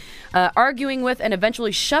arguing with and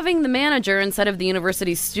eventually shoving the manager inside of the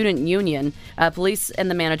university's student union. Police and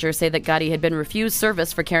the manager say that Gotti had been refused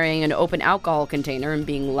service for carrying an open alcohol container and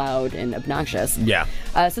being loud and obnoxious. Yeah.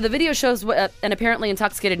 So the video shows an apparently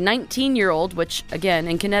intoxicated 19-year-old, which, again,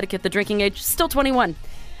 in Connecticut, the drinking age is still 21,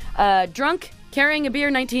 drunk, carrying a beer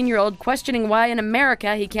 19-year-old, questioning why in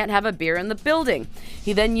America he can't have a beer in the building.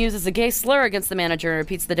 He then uses a gay slur against the manager and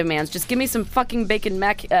repeats the demands, just give me some fucking bacon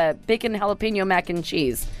jalapeno mac and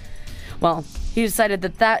cheese. Well, he decided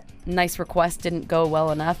that nice request didn't go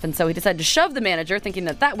well enough, and so he decided to shove the manager, thinking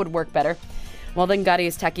that would work better. Well, then Gotti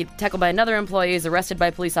is tackled by another employee, is arrested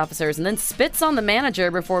by police officers, and then spits on the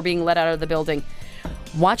manager before being let out of the building.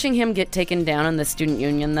 Watching him get taken down in the student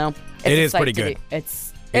union, though, It is pretty good.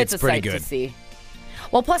 It's a pretty sight good to see.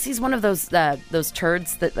 Well, plus he's one of those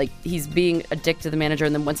turds that, like, he's being a dick to the manager,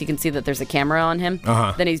 and then once he can see that there's a camera on him,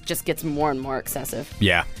 then he just gets more and more excessive.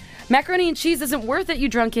 Yeah. Macaroni and cheese isn't worth it, you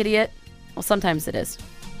drunk idiot. Well, sometimes it is.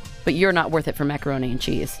 But you're not worth it for macaroni and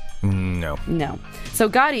cheese. No. No. So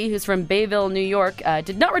Gotti, who's from Bayville, New York,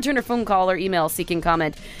 did not return a phone call or email seeking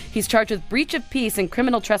comment. He's charged with breach of peace and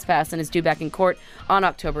criminal trespass and is due back in court on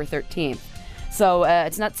October 13th. So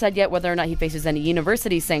it's not said yet whether or not he faces any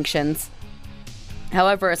university sanctions.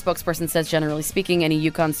 However, a spokesperson says, generally speaking, any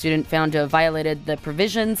UConn student found to have violated the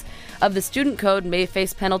provisions of the student code may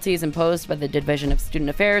face penalties imposed by the Division of Student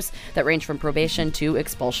Affairs that range from probation to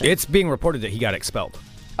expulsion. It's being reported that he got expelled.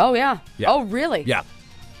 Oh, yeah. Yeah. Oh, really? Yeah.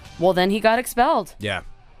 Well, then he got expelled. Yeah.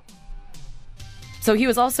 So he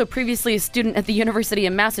was also previously a student at the University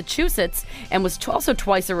of Massachusetts and was also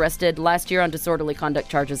twice arrested last year on disorderly conduct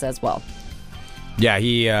charges as well. Yeah,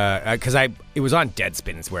 he, because it was on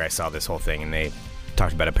Deadspin where I saw this whole thing, and they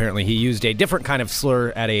talked about it. Apparently he used a different kind of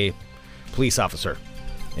slur at a police officer.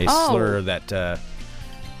 A slur that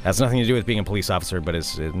has nothing to do with being a police officer, but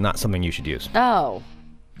is not something you should use. Oh.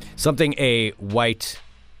 Something a white...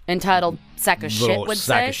 entitled sack of shit would say?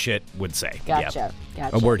 Sack of shit would say. Gotcha. Yeah.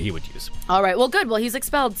 A word he would use. All right. Well, good. Well, he's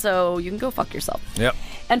expelled, so you can go fuck yourself. Yep.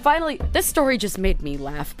 And finally, this story just made me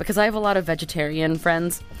laugh because I have a lot of vegetarian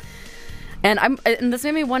friends. And this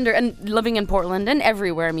made me wonder, and living in Portland and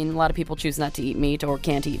everywhere, I mean, a lot of people choose not to eat meat or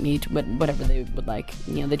can't eat meat, whatever they would like.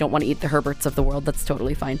 You know, they don't want to eat the Herberts of the world. That's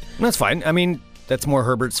totally fine. That's fine. I mean, that's more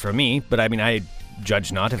Herberts for me, but I mean, I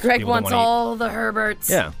judge not if Greg people don't wants want to all the Herberts.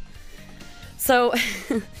 eat. Yeah. So,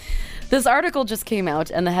 This article just came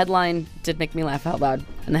out, and the headline did make me laugh out loud.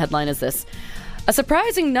 And the headline is this: a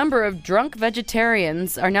surprising number of drunk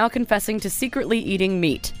vegetarians are now confessing to secretly eating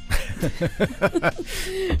meat.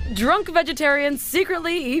 Drunk vegetarians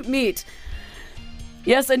secretly eat meat.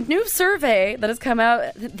 Yes, a new survey that has come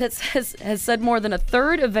out that has said more than a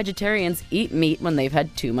third of vegetarians eat meat when they've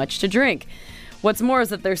had too much to drink. What's more is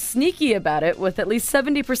that they're sneaky about it, with at least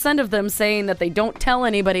 70% of them saying that they don't tell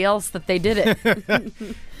anybody else that they did it.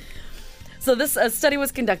 So this study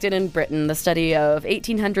was conducted in Britain. The study of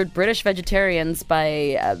 1,800 British vegetarians by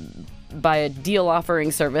a deal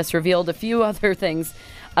offering service revealed a few other things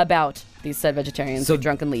about these said vegetarians who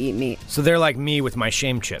drunkenly eat meat. So they're like me with my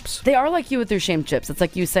shame chips. They are like you with your shame chips. It's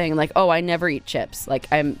like you saying, like, oh, I never eat chips. Like,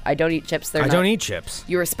 I don't eat chips. I don't eat chips.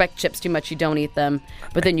 You respect chips too much. You don't eat them.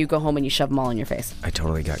 But then you go home and you shove them all in your face. I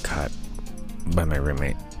totally got caught by my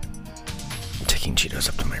roommate taking Cheetos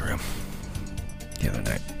up to my room the other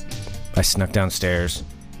night. I snuck downstairs.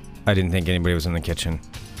 I didn't think anybody was in the kitchen.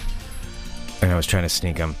 And I was trying to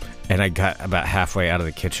sneak them. And I got about halfway out of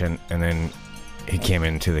the kitchen, and then he came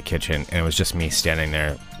into the kitchen, and it was just me standing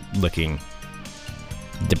there looking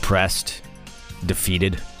depressed,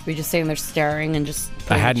 defeated. Were you just sitting there staring and just...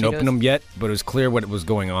 I hadn't opened them yet, but it was clear what was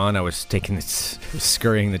going on. I was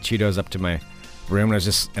scurrying the Cheetos up to my room,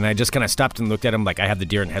 and I just kind of stopped and looked at him like I had the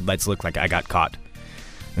deer in headlights look, like I got caught.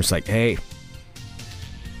 I was like, hey...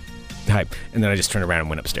 Hi. And then I just turned around and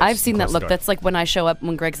went upstairs. I've seen that look. That's like when I show up,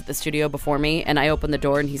 when Greg's at the studio before me, and I open the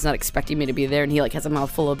door and he's not expecting me to be there, and he like has a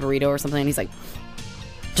mouthful of burrito or something, and he's like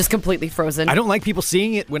just completely frozen. I don't like people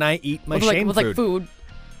seeing it when I eat my shame with food. Like food,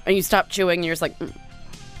 and you stop chewing and you're just like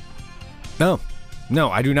No,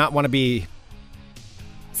 I do not want to be.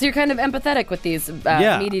 So you're kind of empathetic with these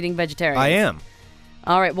meat-eating vegetarians. I am.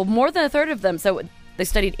 All right, well, more than a third of them, so they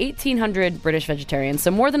studied 1,800 British vegetarians, so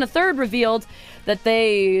more than a third revealed that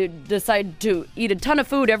they decide to eat a ton of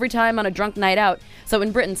food every time on a drunk night out. So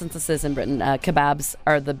in Britain, since this is in Britain, kebabs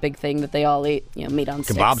are the big thing that they all eat, meat on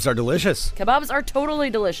sticks. Kebabs are delicious. Kebabs are totally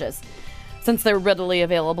delicious, since they're readily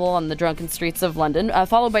available on the drunken streets of London,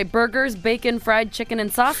 followed by burgers, bacon, fried chicken,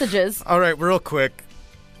 and sausages. All right, real quick.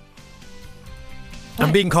 What?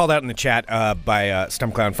 I'm being called out in the chat by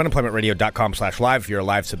StumpClown, funemploymentradio.com/live. If you're a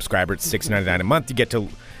live subscriber, it's $6.99 a month. You get to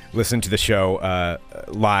listen to the show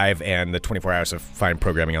live and the 24 hours of fine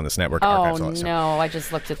programming on this network. Oh, no, I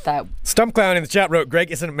just looked at that. StumpClown in the chat wrote,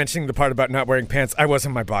 Greg isn't mentioning the part about not wearing pants. I was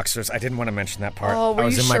in my boxers. I didn't want to mention that part. Oh, were I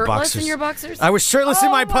was you in my shirtless boxers. in your boxers? I was shirtless in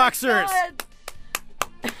my boxers.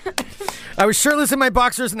 God. I was shirtless in my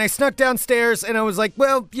boxers, and I snuck downstairs, and I was like,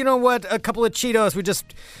 well, you know what? A couple of Cheetos,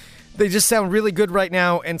 they just sound really good right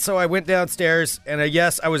now. And so I went downstairs, and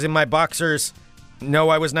yes, I was in my boxers. No,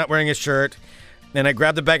 I was not wearing a shirt. And I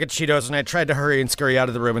grabbed a bag of Cheetos, and I tried to hurry and scurry out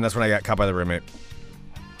of the room, and that's when I got caught by the roommate.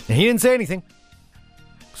 And he didn't say anything.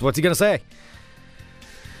 So what's he going to say?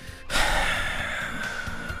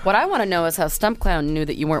 What I want to know is how StumpClown knew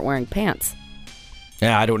that you weren't wearing pants.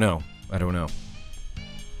 Yeah, I don't know. It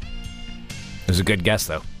was a good guess,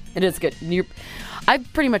 though. It is good. I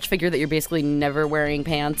pretty much figure that you're basically never wearing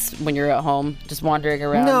pants when you're at home, just wandering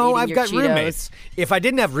around. No, eating I've your got Cheetos. roommates. If I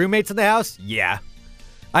didn't have roommates in the house, yeah.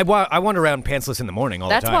 I wander around pantsless in the morning all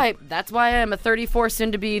the time. That's why I'm a 34,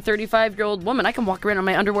 soon to be 35-year-old woman. I can walk around in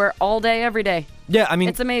my underwear all day, every day. Yeah, I mean,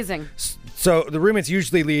 it's amazing. So the roommates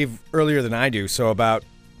usually leave earlier than I do. So about,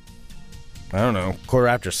 I don't know,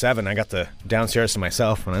 7:15, I got the downstairs to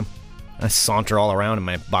myself, and I saunter all around in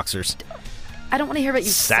my boxers. I don't want to hear about you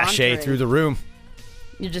sashay sauntering. through the room.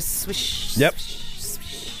 You just swish. Yep. Swish,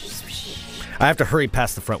 swish, swish. I have to hurry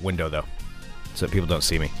past the front window though, so that people don't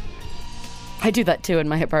see me. I do that too in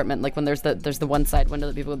my apartment. Like when there's the one side window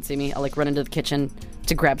that people would see me, I'll like run into the kitchen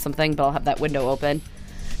to grab something, but I'll have that window open.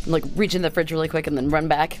 And like reach in the fridge really quick and then run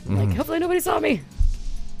back. Like hopefully nobody saw me.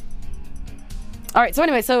 All right. So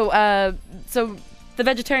anyway, so the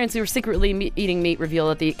vegetarians who were secretly eating meat reveal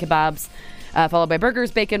that they eat kebabs, followed by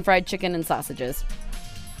burgers, bacon, fried chicken, and sausages.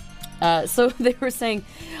 So they were saying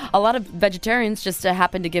a lot of vegetarians just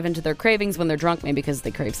happen to give in to their cravings when they're drunk, maybe because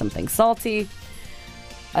they crave something salty.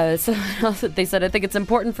 So they said, I think it's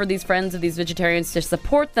important for these friends of these vegetarians to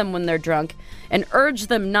support them when they're drunk and urge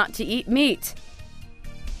them not to eat meat.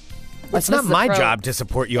 It's not my job to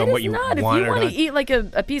support you on what you want. If you want to eat like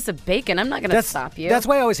a piece of bacon, I'm not going to stop you. That's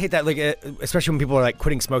why I always hate that, like, especially when people are like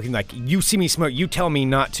quitting smoking. Like, you see me smoke, you tell me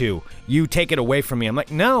not to. You take it away from me. I'm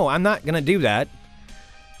like, no, I'm not going to do that.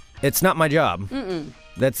 It's not my job. Mm-mm.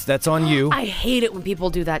 That's on you. I hate it when people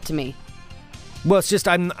do that to me. Well, it's just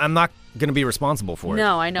I'm not going to be responsible for it.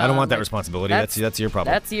 No, I know. I don't want that responsibility. That's your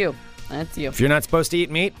problem. That's you. That's you. If you're not supposed to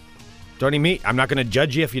eat meat, Don't eat meat. I'm not going to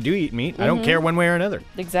judge you if you do eat meat. I don't care one way or another.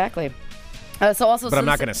 Exactly. But I'm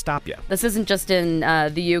not going to stop you. This isn't just in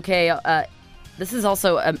the UK. This is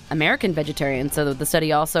also American vegetarians. So the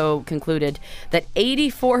study also concluded that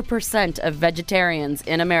 84% of vegetarians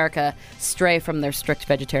in America stray from their strict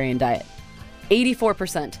vegetarian diet.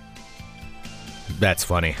 84%. That's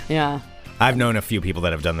funny. Yeah. I've known a few people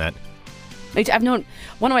that have done that. I've known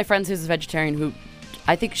one of my friends who's a vegetarian who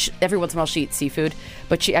I think every once in a while she eats seafood,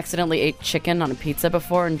 but she accidentally ate chicken on a pizza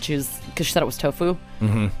before, and because she thought it was tofu.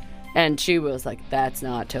 Mm-hmm. And she was like, that's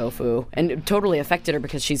not tofu. And it totally affected her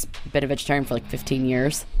because she's been a vegetarian for like 15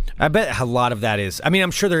 years. I bet a lot of that is, I mean,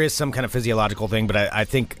 I'm sure there is some kind of physiological thing, but I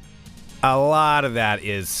think a lot of that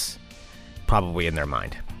is probably in their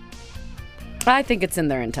mind. I think it's in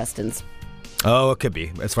their intestines. Oh, it could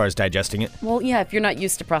be, as far as digesting it. Well, yeah, if you're not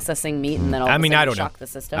used to processing meat and then all of a sudden shock the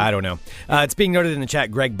system. I don't know. It's being noted in the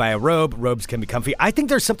chat, Greg, buy a robe. Robes can be comfy. I think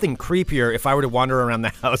there's something creepier if I were to wander around the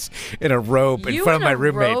house in a robe in front of my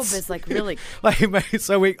roommates. Robe is like really...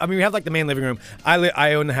 we have like the main living room.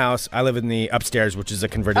 I own the house. I live in the upstairs, which is a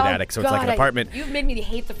converted attic, so it's like an apartment. You've made me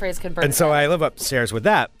hate the phrase converted And so I live upstairs with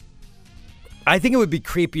that. I think it would be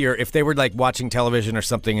creepier if they were like watching television or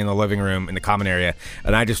something in the living room in the common area,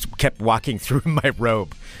 and I just kept walking through my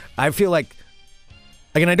robe. I feel like,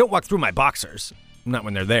 and I don't walk through my boxers, not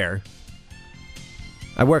when they're there.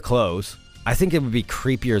 I wear clothes. I think it would be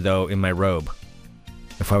creepier though in my robe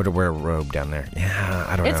if I were to wear a robe down there. Yeah,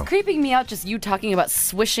 I don't know. It's creeping me out just you talking about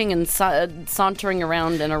swishing and sauntering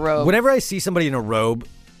around in a robe. Whenever I see somebody in a robe,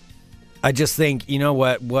 I just think, you know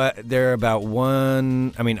what? They're about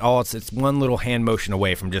one. I mean, it's one little hand motion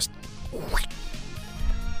away from just.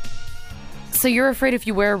 So you're afraid if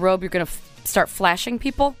you wear a robe, you're going to start flashing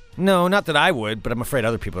people? No, not that I would, but I'm afraid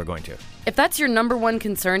other people are going to. If that's your number one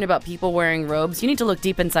concern about people wearing robes, you need to look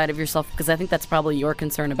deep inside of yourself, because I think that's probably your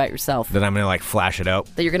concern about yourself. That I'm going to like flash it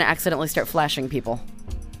out. That you're going to accidentally start flashing people.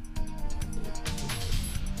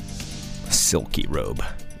 Silky robe.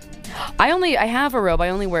 I have a robe. I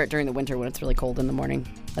only wear it during the winter when it's really cold in the morning.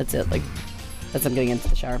 That's it. Like, that's I'm getting into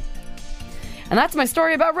the shower. And that's my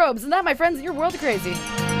story about robes. And that, my friends, you're world crazy.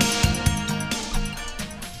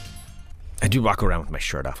 I do walk around with my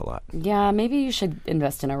shirt off a lot. Yeah, maybe you should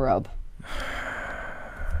invest in a robe.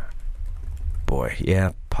 Boy,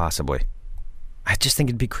 yeah, possibly. I just think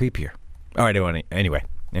it'd be creepier. All right, anyway.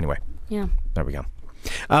 Yeah. There we go.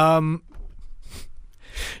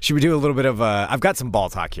 Should we do a little bit of, I've got some ball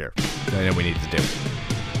talk here that I know we need to do.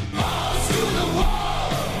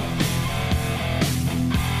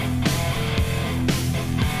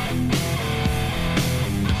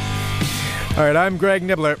 All right, I'm Greg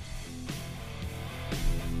Nibbler.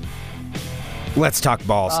 Let's talk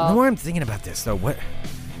balls. The more I'm thinking about this, though, what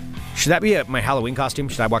should that be my Halloween costume?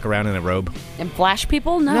 Should I walk around in a robe? And flash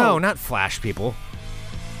people? No, not flash people.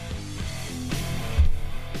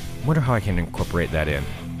 Wonder how I can incorporate that in.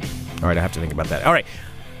 All right, I have to think about that. All right.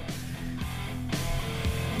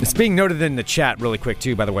 It's being noted in the chat really quick,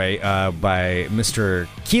 too, by the way, by Mr.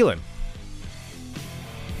 Keelan,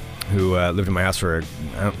 who lived in my house for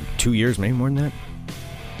 2 years, maybe more than that.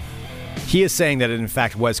 He is saying that it, in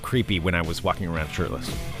fact, was creepy when I was walking around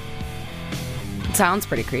shirtless. It sounds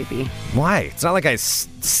pretty creepy. Why? It's not like I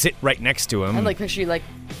sit right next to him. I'd like picture you like...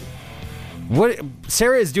 What?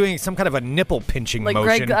 Sarah is doing some kind of a nipple pinching like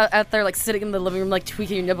motion. Greg out there like sitting in the living room like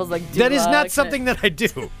tweaking your nipples like... That is not something that I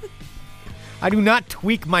do. I do not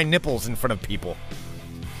tweak my nipples in front of people.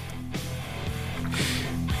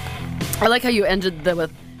 I like how you ended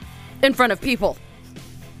with in front of people.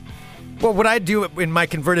 Well, what I do in my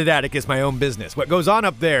converted attic is my own business. What goes on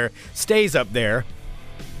up there stays up there.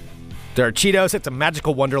 There are Cheetos. It's a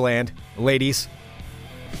magical wonderland, ladies.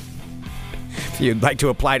 If you'd like to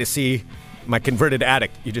apply to see my converted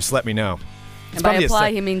attic, you just let me know. And by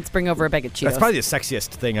apply, he means bring over a bag of Cheetos. That's probably the sexiest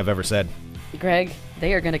thing I've ever said. Greg,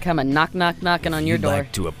 they are going to come and knocking on your door. If you'd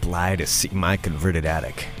like to apply to see my converted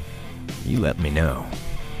attic, you let me know.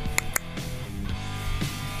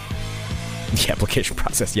 The application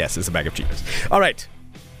process, yes, is a bag of Cheetos. All right.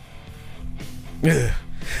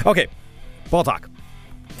 Okay, ball talk.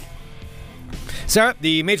 Sarah,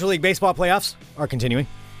 the Major League Baseball playoffs are continuing.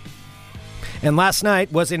 And last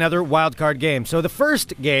night was another wild card game. So the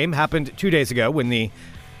first game happened 2 days ago when the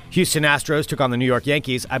Houston Astros took on the New York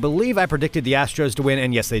Yankees. I believe I predicted the Astros to win,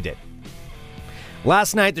 and yes, they did.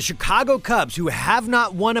 Last night, the Chicago Cubs, who have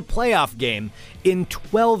not won a playoff game in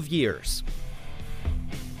 12 years,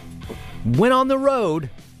 went on the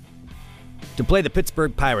road to play the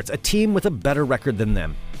Pittsburgh Pirates, a team with a better record than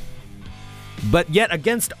them. But yet,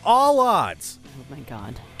 against all odds, oh my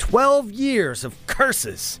God, 12 years of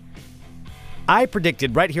curses, I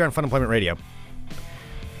predicted right here on Fun Employment Radio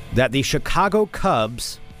that the Chicago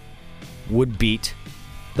Cubs would beat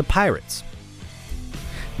the Pirates.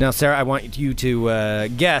 Now, Sarah, I want you to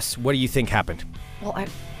guess, what do you think happened? Well,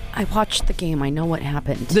 I watched the game. I know what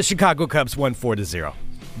happened. The Chicago Cubs won 4-0.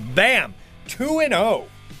 Bam! 2-0.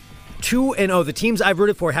 2-0. The teams I've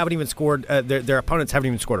rooted for haven't even scored, their opponents haven't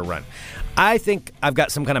even scored a run. I think I've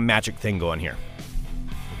got some kind of magic thing going here.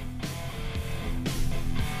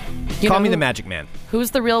 Call me the Magic Man. Who's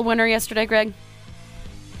the real winner yesterday, Greg?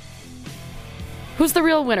 Who's the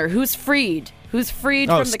real winner? Who's freed? Who's freed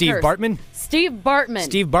from the curse? Steve Bartman? Steve Bartman.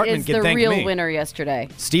 Steve Bartman is can the thank real me. winner yesterday.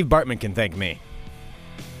 Steve Bartman can thank me.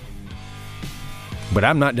 But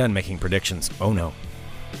I'm not done making predictions. Oh, no.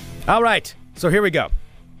 All right. So here we go.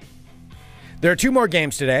 There are 2 more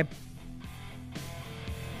games today,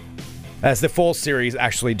 as the full series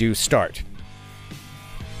actually do start.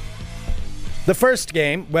 The first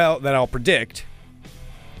game, well, that I'll predict.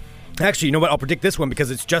 Actually, you know what? I'll predict this one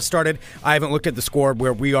because it's just started. I haven't looked at the score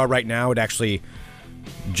where we are right now. It actually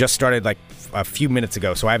just started like a few minutes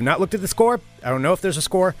ago. So I have not looked at the score. I don't know if there's a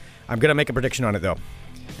score. I'm going to make a prediction on it, though.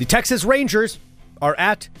 The Texas Rangers are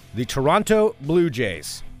at the Toronto Blue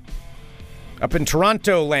Jays. Up in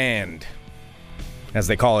Toronto land, as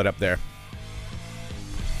they call it up there.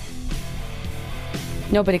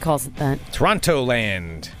 Nobody calls it that. Toronto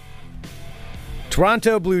land.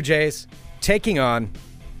 Toronto Blue Jays taking on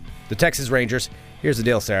the Texas Rangers. Here's the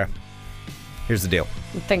deal, Sarah. Here's the deal.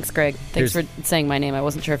 Thanks, Greg. Thanks for saying my name. I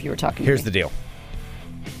wasn't sure if you were talking to me. Here's the deal.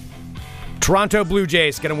 Toronto Blue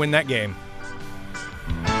Jays going to win that game.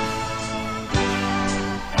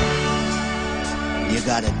 You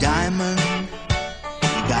got a diamond,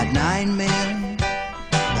 you got 9 men,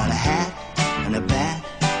 got a hat and a bat,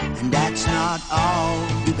 and that's not all.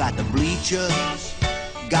 You got the bleachers,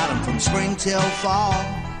 got them from spring till fall.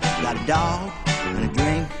 You got a dog and a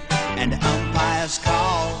drink and the umpire's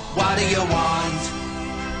call. What do you want?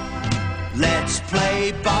 Let's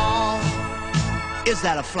play ball. Is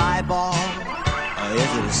that a fly ball or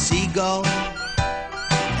is it a seagull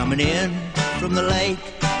coming in from the lake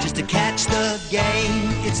just to catch the game?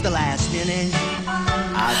 It's the last inning.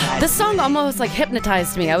 This song almost like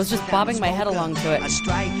hypnotized me. I was just bobbing my head along to it. A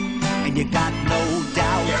strike, and you got no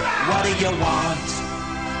doubt. What do you want?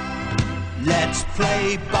 Let's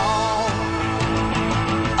play ball.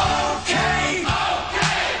 Okay,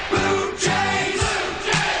 Blue Jays,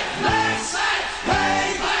 let's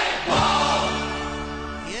play ball.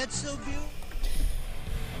 It's so beautiful.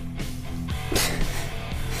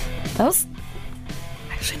 That was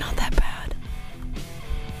actually not that bad.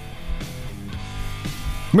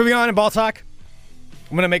 Moving on in ball talk.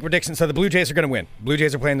 I'm going to make predictions. So the Blue Jays are going to win. Blue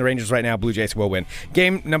Jays are playing the Rangers right now. Blue Jays will win.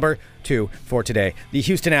 Game number 2 for today. The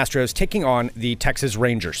Houston Astros taking on the Texas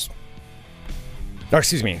Rangers. Or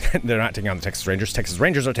excuse me, they're not taking on the Texas Rangers. Texas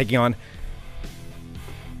Rangers are taking on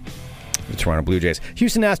the Toronto Blue Jays.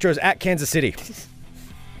 Houston Astros at Kansas City.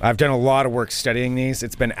 I've done a lot of work studying these.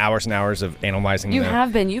 It's been hours and hours of analyzing You them.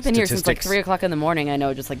 have been. You've been here since like 3 o'clock in the morning, I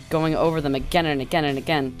know, just like going over them again and again and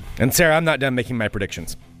again. And Sarah, I'm not done making my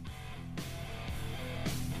predictions.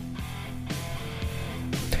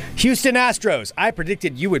 Houston Astros. I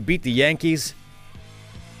predicted you would beat the Yankees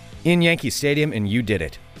in Yankee Stadium, and you did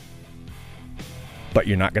it. But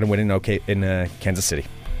you're not going to win in Kansas City.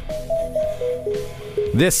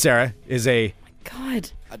 This, Sarah, is a...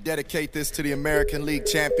 God. I dedicate this to the American League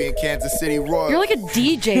champion Kansas City Royals. You're like a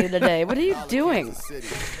DJ today. What are you doing?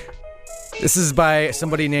 This is by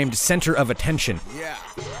somebody named Center of Attention. Yeah.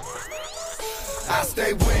 I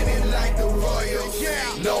stay winning like the Royals.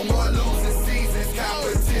 Yeah. No more losing seasons.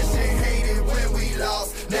 Competition hated when we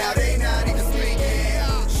lost. Now they not even speaking.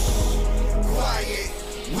 Quiet.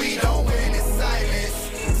 We don't win in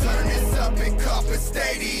silence. Turn this up in Copper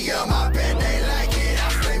Stadium. I bet they like it. I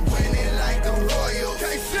stay winning like the Royals.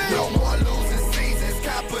 No more losing seasons.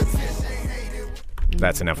 Competition hated.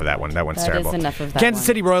 That's enough of that one. That one's That terrible. is enough of that Kansas one.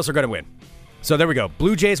 City Royals are going to win. So there we go.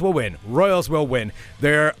 Blue Jays will win. Royals will win.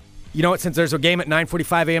 You know what? Since there's a game at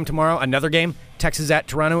 9:45 a.m. tomorrow, another game, Texas at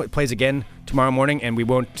Toronto. It plays again tomorrow morning, and we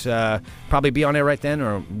won't probably be on air right then,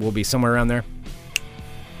 or we'll be somewhere around there.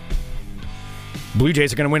 Blue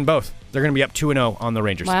Jays are going to win both. They're going to be up 2-0 on the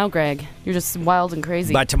Rangers. Wow, Greg. You're just wild and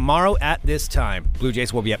crazy. By tomorrow at this time, Blue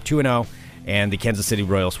Jays will be up 2-0, and the Kansas City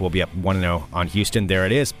Royals will be up 1-0 on Houston. There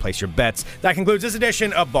it is. Place your bets. That concludes this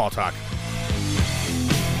edition of Ball Talk.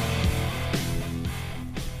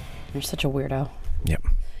 You're such a weirdo. Yep.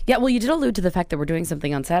 Yeah, well, you did allude to the fact that we're doing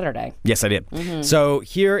something on Saturday. Yes, I did. Mm-hmm. So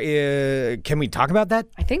here is... Can we talk about that?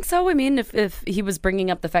 I think so. I mean, if he was bringing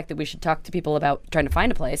up the fact that we should talk to people about trying to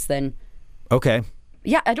find a place, then... Okay.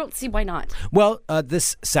 Yeah, I don't see why not. Well,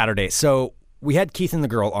 this Saturday. So we had Keith and the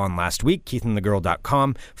Girl on last week,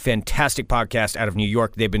 keithandthegirl.com. Fantastic podcast out of New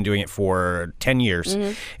York. They've been doing it for 10 years.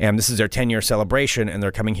 And this is their 10-year celebration, and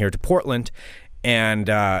they're coming here to Portland and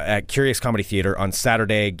at Curious Comedy Theater on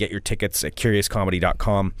Saturday. Get your tickets at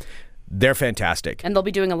curiouscomedy.com. They're fantastic. And they'll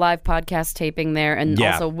be doing a live podcast taping there, and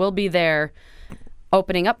also we'll be there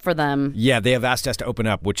opening up for them. Yeah, they have asked us to open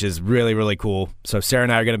up, which is really, really cool. So Sarah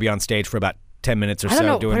and I are going to be on stage for about 10 minutes or I don't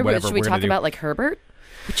know. doing whatever should we we're talk going to do. about like Herbert?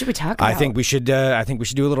 What should we talk about? I think we should do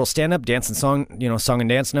a little stand-up, dance and song, song and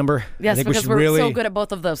dance number. Yes, I think because we're so good at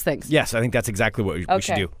both of those things. Yes, I think that's exactly what we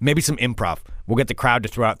should do. Maybe some improv. We'll get the crowd to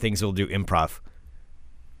throw out things that'll do improv.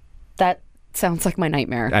 That sounds like my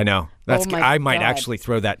nightmare. I know. I might God. actually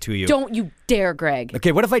throw that to you. Don't you dare, Greg.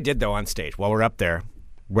 Okay, what if I did though on stage while we're up there?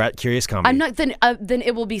 We're at Curious Comedy. I'm not. Then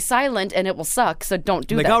it will be silent and it will suck. So don't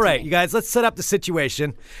do that. All to right, me. you guys, let's set up the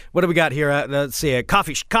situation. What do we got here? Let's see, a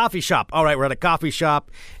coffee shop. All right, we're at a coffee shop,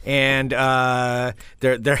 and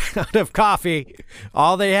they're out of coffee.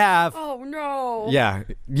 All they have. Oh no.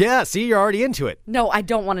 Yeah. See, you're already into it. No, I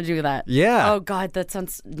don't want to do that. Yeah. Oh God, that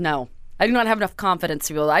sounds no. I do not have enough confidence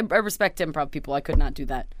to be able. I respect improv people. I could not do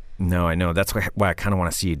that. No, I know. That's why I kind of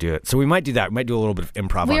want to see you do it. So we might do that. We might do a little bit of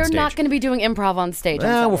improv on stage. We're not going to be doing improv on stage.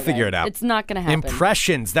 We'll figure it out. It's not going to happen.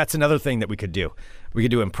 Impressions. That's another thing that we could do. We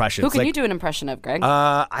could do impressions. Who can you do an impression of, Greg?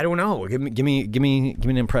 I don't know. Give me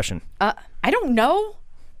an impression. I don't know.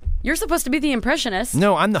 You're supposed to be the impressionist.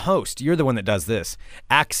 No, I'm the host. You're the one that does this.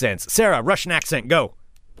 Accents. Sarah, Russian accent. Go.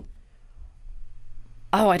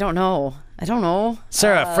 Oh, I don't know.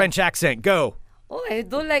 Sarah, French accent. Go. Oh, I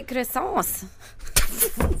do like croissants.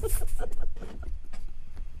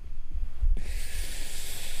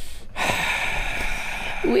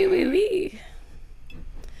 Oui.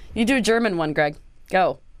 You do a German one, Greg.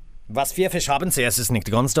 Go. Was wir haben Sie? Es ist nicht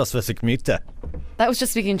ganz das, was ich möchte. That was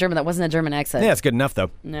just speaking German. That wasn't a German accent. Yeah, it's good enough, though.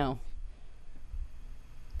 No.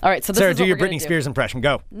 All right, so this Sarah, is do what your we're gonna Britney Spears impression.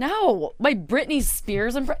 Go. No, my Britney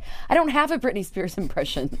Spears impression. I don't have a Britney Spears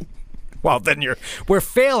impression. Well, then we're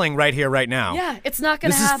failing right here, right now. Yeah, it's not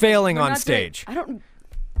going to happen. This is failing on stage.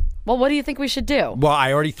 Well, what do you think we should do? Well,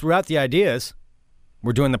 I already threw out the ideas.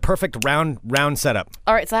 We're doing the perfect round setup.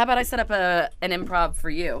 All right, so how about I set up an improv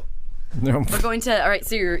for you? No. We're going to. All right,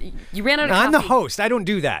 so you ran out of. I'm coffee. the host. I don't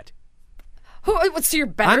do that. Who? So you're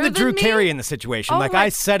better I'm the than Drew me? Carey in the situation. Oh, I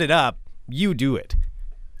set it up. You do it.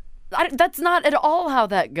 That's not at all how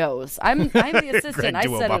that goes. I'm the assistant. I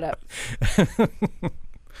set it up.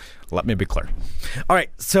 Let me be clear. All right,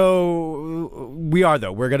 so we are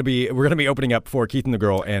though. We're gonna be opening up for Keith and the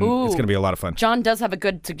Girl, and it's gonna be a lot of fun. John does have a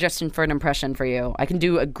good suggestion for an impression for you. I can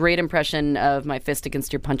do a great impression of my fist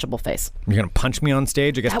against your punchable face. You're gonna punch me on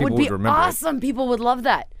stage? I guess That people would be remember. awesome. People would love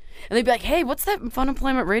that. And they'd be like, hey, what's that Fun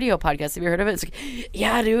Employment Radio podcast? Have you heard of it? It's like,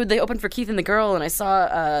 yeah, dude, they opened for Keith and the Girl, and I saw,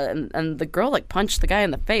 and the girl, like, punched the guy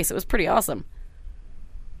in the face. It was pretty awesome.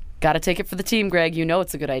 Got to take it for the team, Greg. You know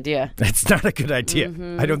it's a good idea. It's not a good idea.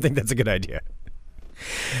 Mm-hmm. I don't think that's a good idea.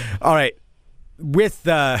 All right. With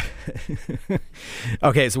okay,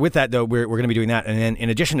 so with that, though, we're going to be doing that. And then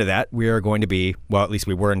in addition to that, we are going to be, well, at least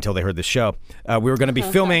we were until they heard this show, we were going to be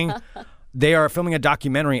filming... They are filming a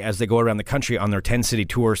documentary as they go around the country on their 10-city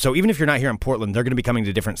tour. So even if you're not here in Portland, they're going to be coming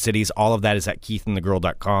to different cities. All of that is at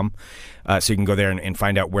keithandthegirl.com. So you can go there and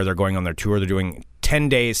find out where they're going on their tour. They're doing 10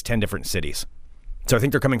 days, 10 different cities. So I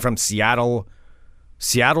think they're coming from Seattle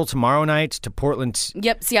tomorrow night to Portland.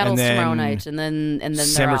 Yep, Seattle's tomorrow night. And then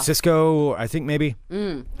San Francisco, I think maybe,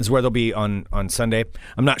 is where they'll be on Sunday.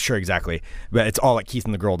 I'm not sure exactly, but it's all at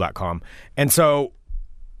keithandthegirl.com. And so...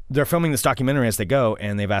 they're filming this documentary as they go,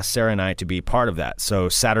 and they've asked Sarah and I to be part of that. So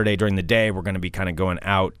Saturday during the day, we're going to be kind of going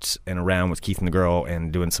out and around with Keith and the Girl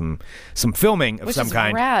and doing some filming of some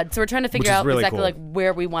kind. Which is rad. So we're trying to figure out really exactly cool. like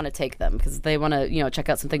where we want to take them because they want to check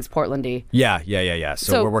out some things Portlandy. Yeah.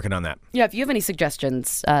 So we're working on that. Yeah, if you have any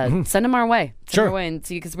suggestions, send them our way. Sure. Our way and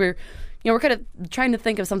see because we're kind of trying to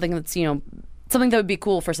think of something that's something that would be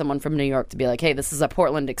cool for someone from New York to be like, hey, this is a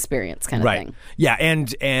Portland experience kind of thing. Yeah,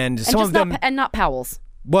 and some of them not Powell's.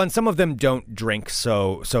 Well, and some of them don't drink,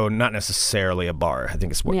 so not necessarily a bar. I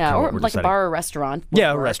think it's what or we're like deciding. a bar or restaurant.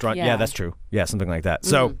 Yeah, a restaurant. Yeah, that's true. Yeah, something like that.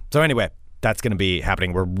 So anyway, that's going to be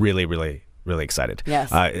happening. We're really, really, really excited.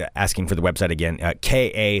 Yes. Asking for the website again,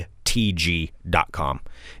 katg.com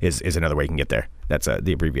is another way you can get there. That's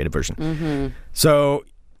the abbreviated version. Mm-hmm. So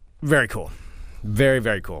very cool. Very,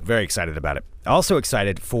 very cool. Very excited about it. Also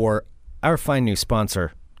excited for our fine new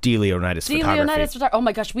sponsor, LEONIDAS Photography. LEONIDAS Photography. Oh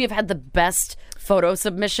my gosh, we have had the best photo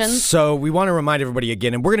submissions. So we want to remind everybody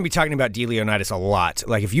again, and we're going to be talking about LEONIDAS a lot.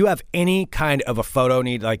 Like if you have any kind of a photo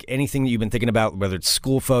need, like anything that you've been thinking about, whether it's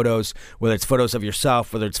school photos, whether it's photos of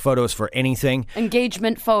yourself, whether it's photos for anything.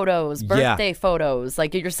 Engagement photos, birthday photos.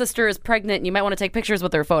 Like your sister is pregnant and you might want to take pictures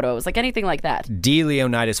with her photos. Like anything like that.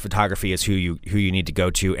 LEONIDAS Photography is who you need to go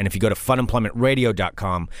to. And if you go to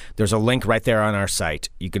funemploymentradio.com, there's a link right there on our site.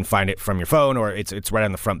 You can find it from your phone or it's right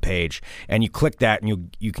on the front page. And you click that and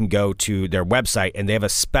you can go to their website, and they have a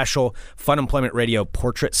special Fun Employment Radio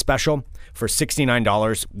portrait special for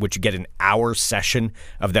 $69, which you get an hour session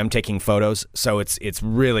of them taking photos. So it's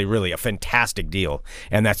really, really a fantastic deal.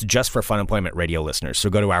 And that's just for Fun Employment Radio listeners. So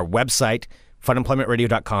go to our website,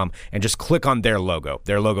 funemploymentradio.com, and just click on their logo.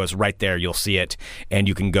 Their logo is right there. You'll see it. And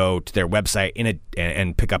you can go to their website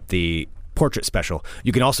and pick up the portrait special.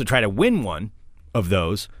 You can also try to win one of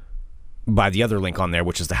those by the other link on there,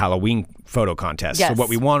 which is the Halloween photo contest. Yes. So what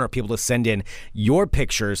we want are people to send in your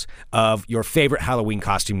pictures of your favorite Halloween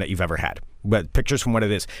costume that you've ever had. But pictures from what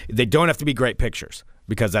it is. They don't have to be great pictures,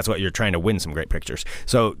 because that's what you're trying to win, some great pictures.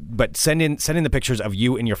 So, but send in the pictures of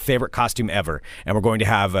you in your favorite costume ever, and we're going to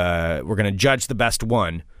have we're going to judge the best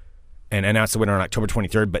one and announce the winner on October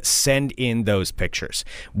 23rd, but send in those pictures.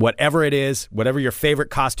 Whatever it is, whatever your favorite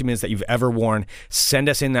costume is that you've ever worn, send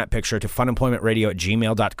us in that picture to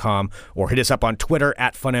funemploymentradio@gmail.com, or hit us up on Twitter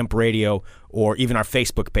 @funempradio, or even our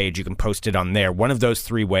Facebook page. You can post it on there. One of those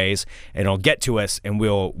three ways, and it'll get to us, and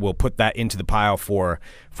we'll put that into the pile for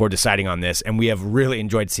deciding on this. And we have really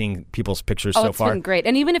enjoyed seeing people's pictures so far. It's been great.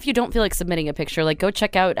 And even if you don't feel like submitting a picture, like go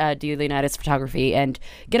check out LEONIDAS Photography and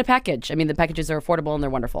get a package. I mean, the packages are affordable and they're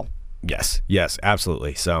wonderful. Yes,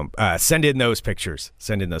 absolutely. So send in those pictures.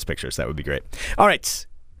 That would be great. All right.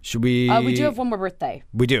 Should we? We do have one more birthday.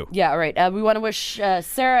 We do. Yeah, all right. We want to wish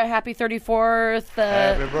Sarah a happy 34th,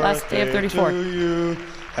 last day of 34. To you.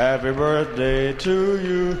 Happy birthday to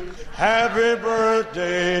you. Happy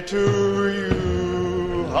birthday to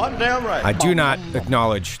you. Hot damn right. I do not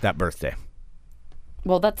acknowledge that birthday.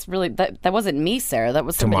 Well, that's really, that wasn't me, Sarah. That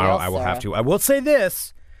was somebody Tomorrow else, I will Sarah. have to. I will say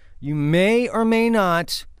this. You may or may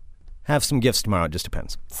not have some gifts tomorrow. It just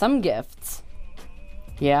depends. Some gifts.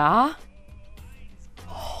 Yeah?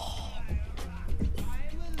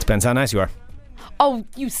 Depends how nice you are. Oh,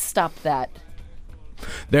 you stop that.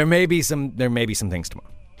 There may be some things tomorrow.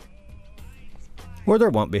 Or there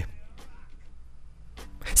won't be.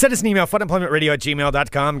 Send us an email,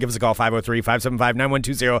 funemploymentradio@gmail.com. Give us a call,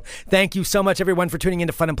 503-575-9120. Thank you so much, everyone, for tuning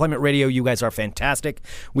into Fun Employment Radio. You guys are fantastic.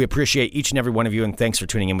 We appreciate each and every one of you, and thanks for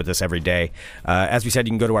tuning in with us every day. As we said,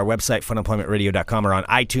 you can go to our website, funemploymentradio.com, or on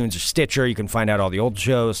iTunes or Stitcher. You can find out all the old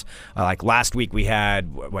shows. Like last week, we had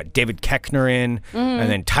David Keckner in, and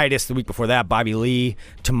then Titus the week before that, Bobby Lee.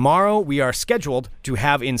 Tomorrow, we are scheduled to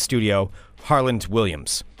have in studio Harland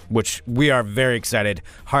Williams, which we are very excited.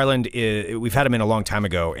 Harland, we've had him in a long time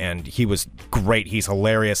ago, and he was great. He's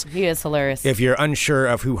hilarious. He is hilarious. If you're unsure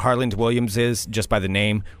of who Harland Williams is, just by the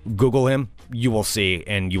name, Google him. You will see,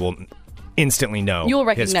 and you will instantly know. You'll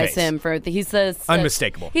recognize his face. him for he's the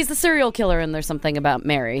unmistakable. He's the serial killer in There's Something About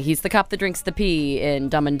Mary. He's the cop that drinks the pee in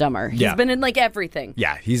Dumb and Dumber. He's been in like everything.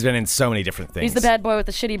 Yeah, he's been in so many different things. He's the bad boy with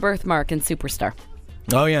the shitty birthmark in Superstar.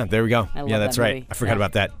 Oh yeah, there we go. I love Yeah, that's that right. movie. I forgot Yeah.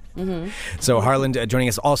 about that. So Harland joining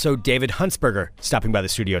us. Also, David Huntsberger stopping by the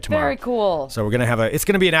studio tomorrow. Very cool. So we're gonna it's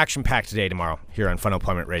gonna be an action-packed day tomorrow here on Fun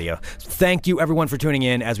Employment Radio. Thank you everyone for tuning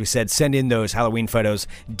in. As we said, send in those Halloween photos.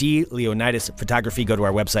 LEONIDAS Photography. Go to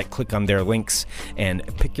our website, click on their links, and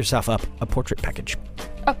pick yourself up a portrait package.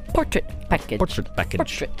 A portrait package. Portrait package.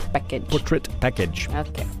 Portrait package. Portrait package.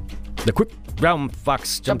 Okay. The quick brown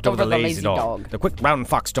fox jumped over the lazy dog. The quick brown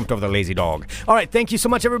fox jumped over the lazy dog. All right, thank you so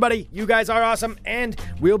much, everybody. You guys are awesome, and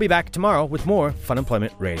we'll be back tomorrow with more Fun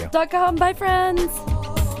Employment Radio. .com. Bye, friends.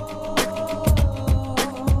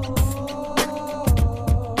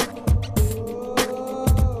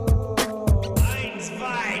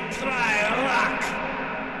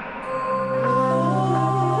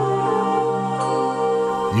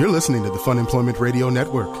 You're listening to the Fun Employment Radio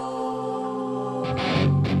Network.